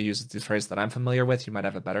 just to use the phrase that I'm familiar with, you might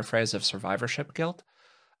have a better phrase, of survivorship guilt.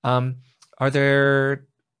 Um, are there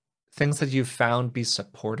things that you've found be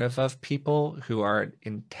supportive of people who are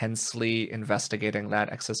intensely investigating that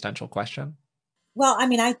existential question? Well, I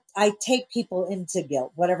mean, I take people into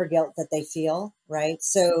guilt, whatever guilt that they feel, right?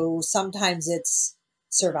 So sometimes it's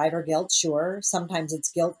survivor guilt, sure. Sometimes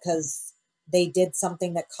it's guilt because they did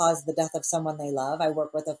something that caused the death of someone they love. I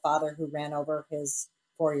work with a father who ran over his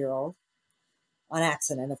 4-year-old on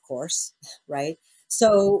accident, of course, right?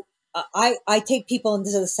 So I take people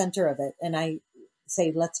into the center of it and I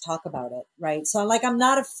say, let's talk about it, right? So I'm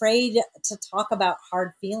not afraid to talk about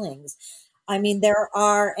hard feelings. I mean, there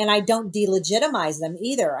are, and I don't delegitimize them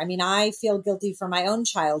either. I mean, I feel guilty for my own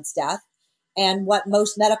child's death. And what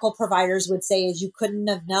most medical providers would say is you couldn't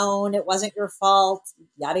have known, it wasn't your fault,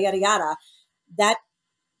 yada, yada, yada. That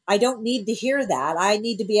I don't need to hear that. I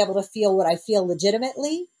need to be able to feel what I feel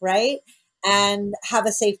legitimately, right? And have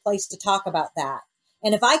a safe place to talk about that.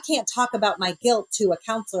 And if I can't talk about my guilt to a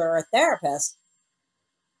counselor or a therapist,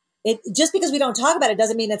 it just because we don't talk about it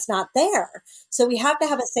doesn't mean it's not there. So we have to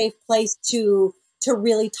have a safe place to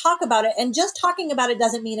really talk about it. And just talking about it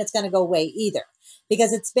doesn't mean it's going to go away either,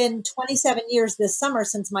 because it's been 27 years this summer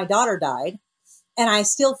since my daughter died, and I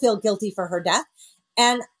still feel guilty for her death.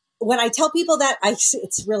 And when I tell people that,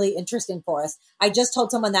 it's really interesting for us. I just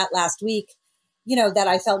told someone that last week, that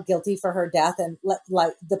I felt guilty for her death, and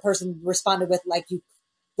like the person responded with like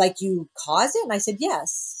you caused it, and I said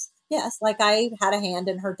yes, like I had a hand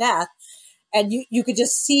in her death, and you could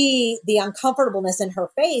just see the uncomfortableness in her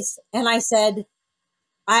face, and I said,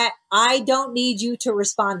 I don't need you to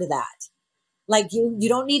respond to that. Like you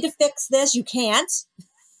don't need to fix this. You can't.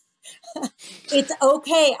 It's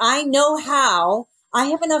okay. I know how. I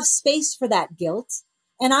have enough space for that guilt,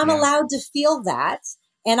 and I'm Yeah. allowed to feel that.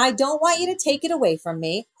 And I don't want you to take it away from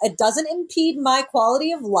me. It doesn't impede my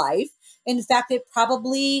quality of life. In fact, it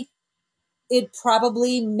probably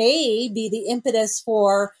may be the impetus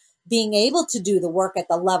for being able to do the work at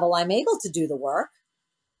the level I'm able to do the work.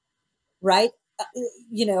 Right.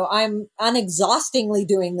 I'm unexhaustingly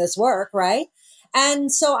doing this work. Right.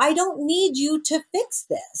 And so I don't need you to fix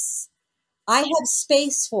this. I have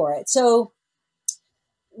space for it. So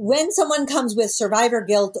when someone comes with survivor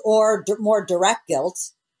guilt or more direct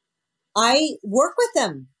guilt, I work with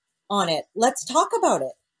them on it. Let's talk about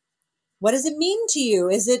it. What does it mean to you?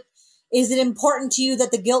 Is it important to you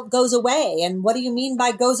that the guilt goes away? And what do you mean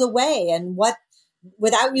by goes away? And what,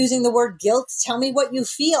 without using the word guilt, tell me what you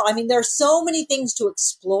feel. I mean, there's so many things to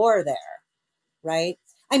explore there, right?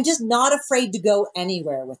 I'm just not afraid to go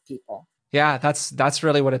anywhere with people. Yeah, that's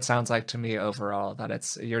really what it sounds like to me overall, that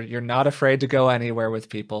it's you're not afraid to go anywhere with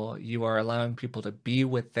people. You are allowing people to be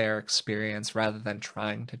with their experience rather than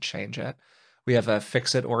trying to change it. We have a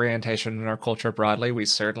fix it orientation in our culture broadly. We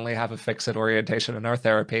certainly have a fix it orientation in our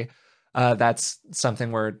therapy. That's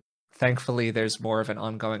something where thankfully there's more of an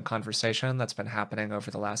ongoing conversation that's been happening over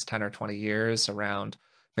the last 10 or 20 years around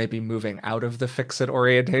maybe moving out of the fix it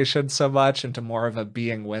orientation so much into more of a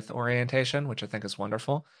being with orientation, which I think is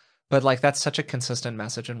wonderful. But like that's such a consistent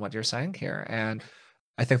message in what you're saying here. And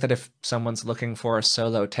I think that if someone's looking for a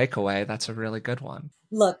solo takeaway, that's a really good one.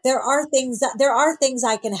 Look, there are things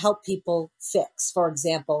I can help people fix. For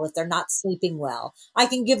example, if they're not sleeping well, I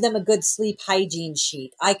can give them a good sleep hygiene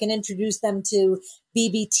sheet. I can introduce them to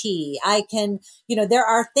BBT. I can, there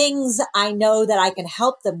are things I know that I can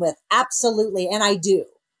help them with. Absolutely. And I do.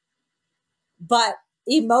 But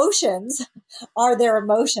emotions are their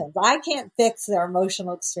emotions. I can't fix their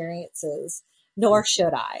emotional experiences, nor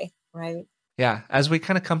should I, right? Yeah, as we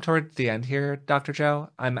kind of come toward the end here, Dr. Joe,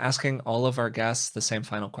 I'm asking all of our guests the same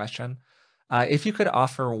final question. If you could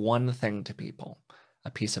offer one thing to people,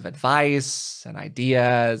 a piece of advice, an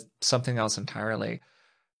idea, something else entirely,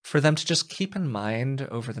 for them to just keep in mind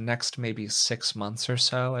over the next maybe 6 months or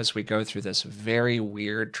so as we go through this very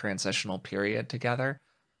weird transitional period together,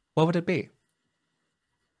 what would it be?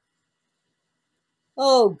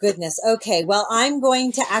 Oh, goodness. Okay. Well, I'm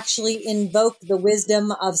going to actually invoke the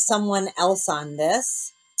wisdom of someone else on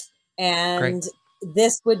this. Great. And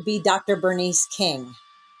this would be Dr. Bernice King.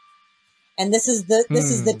 And this is the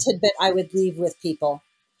tidbit I would leave with people.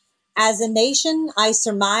 As a nation, I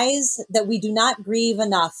surmise that we do not grieve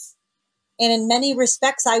enough. And in many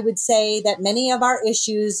respects, I would say that many of our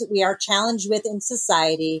issues we are challenged with in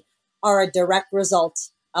society are a direct result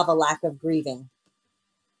of a lack of grieving.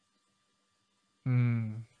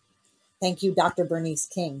 Thank you, Dr. Bernice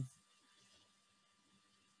King.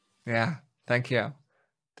 Yeah, thank you.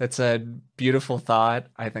 That's a beautiful thought.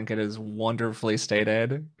 I think it is wonderfully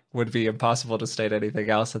stated. Would be impossible to state anything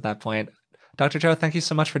else at that point. Dr. Joe, thank you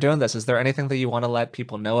so much for doing this. Is there anything that you want to let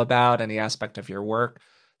people know about, any aspect of your work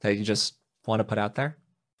that you just want to put out there?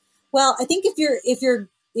 Well, I think if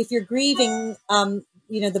you're grieving,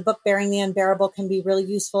 the book Bearing the Unbearable can be really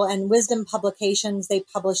useful. And Wisdom Publications, they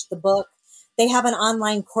published the book. They have an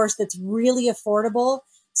online course that's really affordable.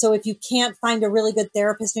 So if you can't find a really good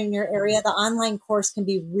therapist in your area, the online course can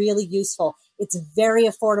be really useful. It's very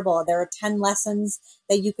affordable. There are 10 lessons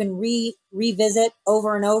that you can revisit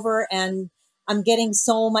over and over. And I'm getting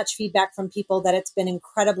so much feedback from people that it's been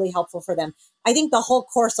incredibly helpful for them. I think the whole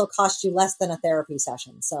course will cost you less than a therapy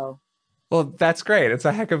session. So, well, that's great. It's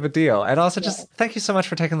a heck of a deal. And also just thank you so much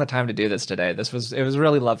for taking the time to do this today. It was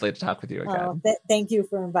really lovely to talk with you again. Thank you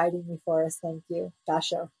for inviting me, Forrest. Thank you.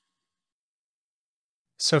 Dasho.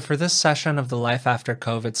 So for this session of the Life After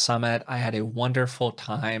COVID Summit, I had a wonderful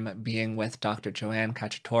time being with Dr. Joanne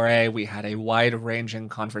Cacciatore. We had a wide-ranging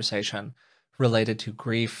conversation related to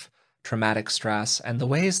grief, traumatic stress, and the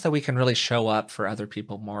ways that we can really show up for other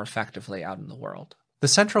people more effectively out in the world. The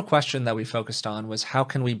central question that we focused on was how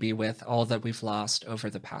can we be with all that we've lost over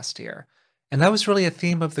the past year? And that was really a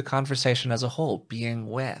theme of the conversation as a whole, being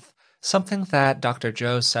with. Something that Dr.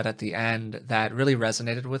 Joe said at the end that really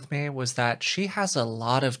resonated with me was that she has a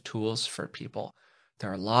lot of tools for people. There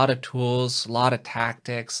are a lot of tools, a lot of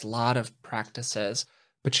tactics, a lot of practices,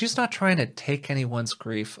 but she's not trying to take anyone's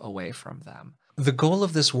grief away from them. The goal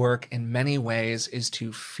of this work in many ways is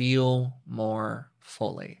to feel more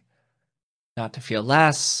fully. Not to feel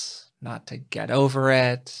less, not to get over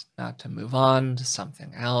it, not to move on to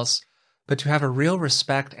something else, but to have a real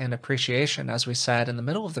respect and appreciation, as we said in the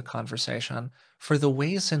middle of the conversation, for the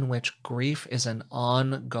ways in which grief is an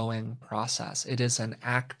ongoing process. It is an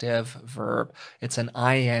active verb. It's an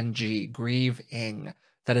ing, grieving,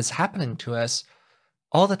 that is happening to us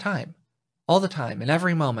all the time, in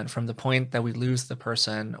every moment, from the point that we lose the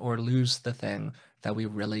person or lose the thing that we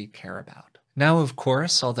really care about. Now, of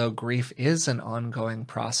course, although grief is an ongoing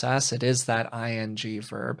process, it is that ing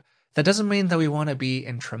verb. That doesn't mean that we want to be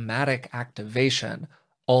in traumatic activation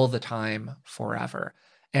all the time forever.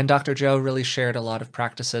 And Dr. Joe really shared a lot of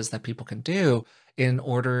practices that people can do in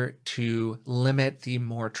order to limit the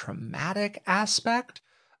more traumatic aspect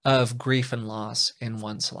of grief and loss in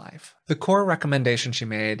one's life. The core recommendation she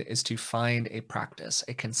made is to find a practice,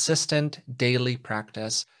 a consistent daily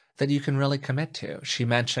practice that you can really commit to. She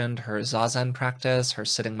mentioned her Zazen practice, her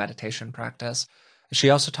sitting meditation practice. She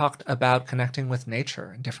also talked about connecting with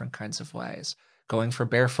nature in different kinds of ways, going for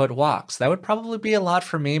barefoot walks. That would probably be a lot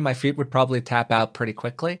for me. My feet would probably tap out pretty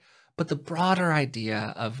quickly. But the broader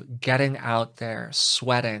idea of getting out there,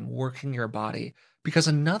 sweating, working your body, because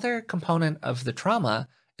another component of the trauma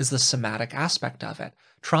is the somatic aspect of it.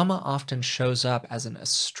 Trauma often shows up as an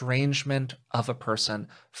estrangement of a person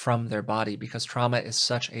from their body because trauma is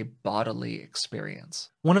such a bodily experience.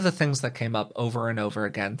 One of the things that came up over and over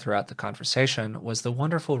again throughout the conversation was the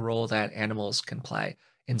wonderful role that animals can play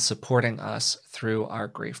in supporting us through our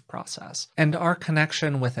grief process. And our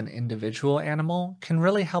connection with an individual animal can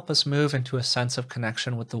really help us move into a sense of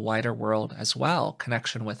connection with the wider world as well.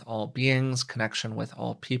 Connection with all beings, connection with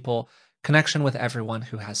all people, connection with everyone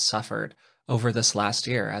who has suffered over this last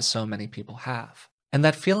year, as so many people have. And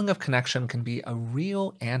that feeling of connection can be a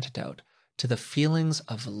real antidote to the feelings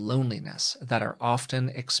of loneliness that are often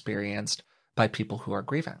experienced by people who are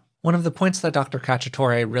grieving. One of the points that Dr.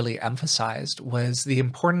 Cacciatore really emphasized was the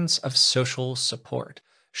importance of social support,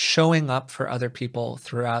 showing up for other people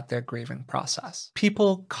throughout their grieving process.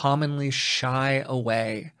 People commonly shy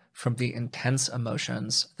away from the intense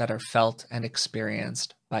emotions that are felt and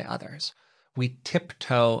experienced by others. We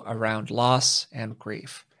tiptoe around loss and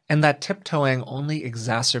grief. And that tiptoeing only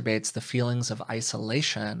exacerbates the feelings of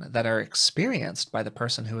isolation that are experienced by the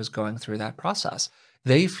person who is going through that process.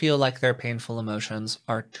 They feel like their painful emotions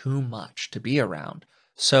are too much to be around.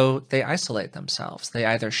 So they isolate themselves. They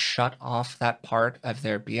either shut off that part of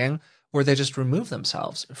their being or they just remove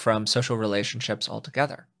themselves from social relationships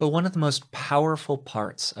altogether. But one of the most powerful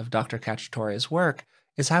parts of Dr. Cacciatore's work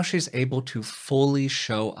is how she's able to fully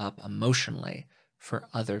show up emotionally for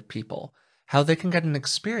other people, how they can get an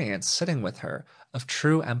experience sitting with her of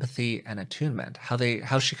true empathy and attunement,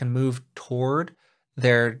 how she can move toward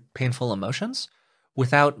their painful emotions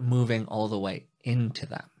without moving all the way into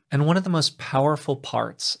them. And one of the most powerful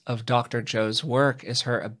parts of Dr. Jo's work is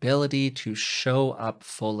her ability to show up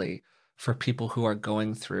fully for people who are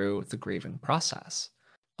going through the grieving process.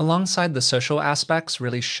 Alongside the social aspects,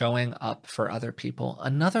 really showing up for other people,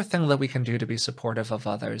 another thing that we can do to be supportive of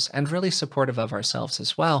others and really supportive of ourselves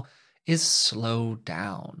as well is slow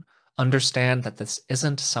down. Understand that this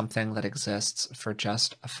isn't something that exists for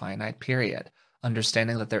just a finite period.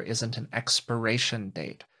 Understanding that there isn't an expiration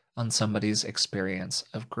date on somebody's experience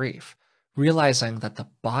of grief. Realizing that the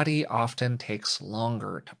body often takes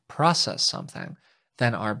longer to process something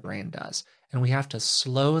than our brain does. And we have to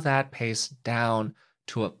slow that pace down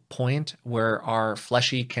to a point where our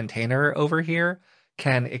fleshy container over here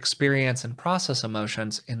can experience and process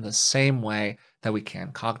emotions in the same way that we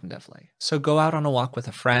can cognitively. So go out on a walk with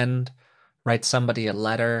a friend, write somebody a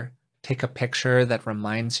letter, take a picture that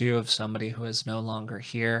reminds you of somebody who is no longer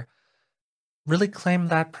here. Really claim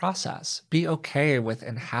that process. Be okay with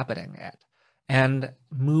inhabiting it and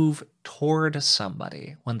move toward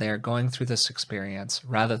somebody when they are going through this experience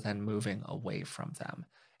rather than moving away from them.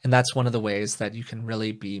 And that's one of the ways that you can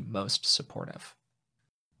really be most supportive.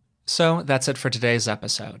 So that's it for today's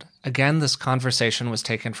episode. Again, this conversation was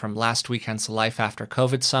taken from last weekend's Life After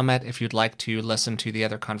COVID Summit. If you'd like to listen to the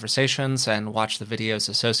other conversations and watch the videos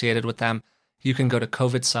associated with them, you can go to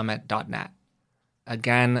covidsummit.net.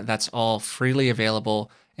 Again, that's all freely available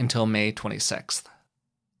until May 26th.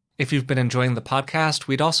 If you've been enjoying the podcast,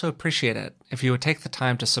 we'd also appreciate it if you would take the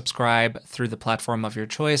time to subscribe through the platform of your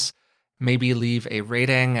choice, maybe leave a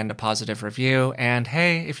rating and a positive review, and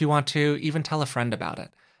hey, if you want to, even tell a friend about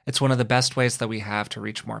it. It's one of the best ways that we have to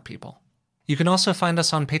reach more people. You can also find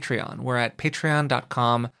us on Patreon. We're at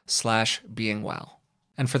patreon.com/beingwell.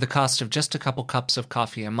 And for the cost of just a couple cups of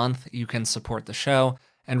coffee a month, you can support the show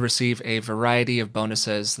and receive a variety of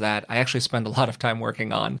bonuses that I actually spend a lot of time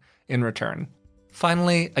working on in return.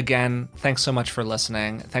 Finally, again, thanks so much for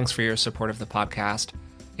listening. Thanks for your support of the podcast.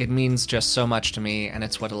 It means just so much to me, and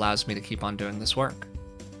it's what allows me to keep on doing this work.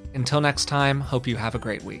 Until next time, hope you have a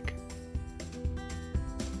great week.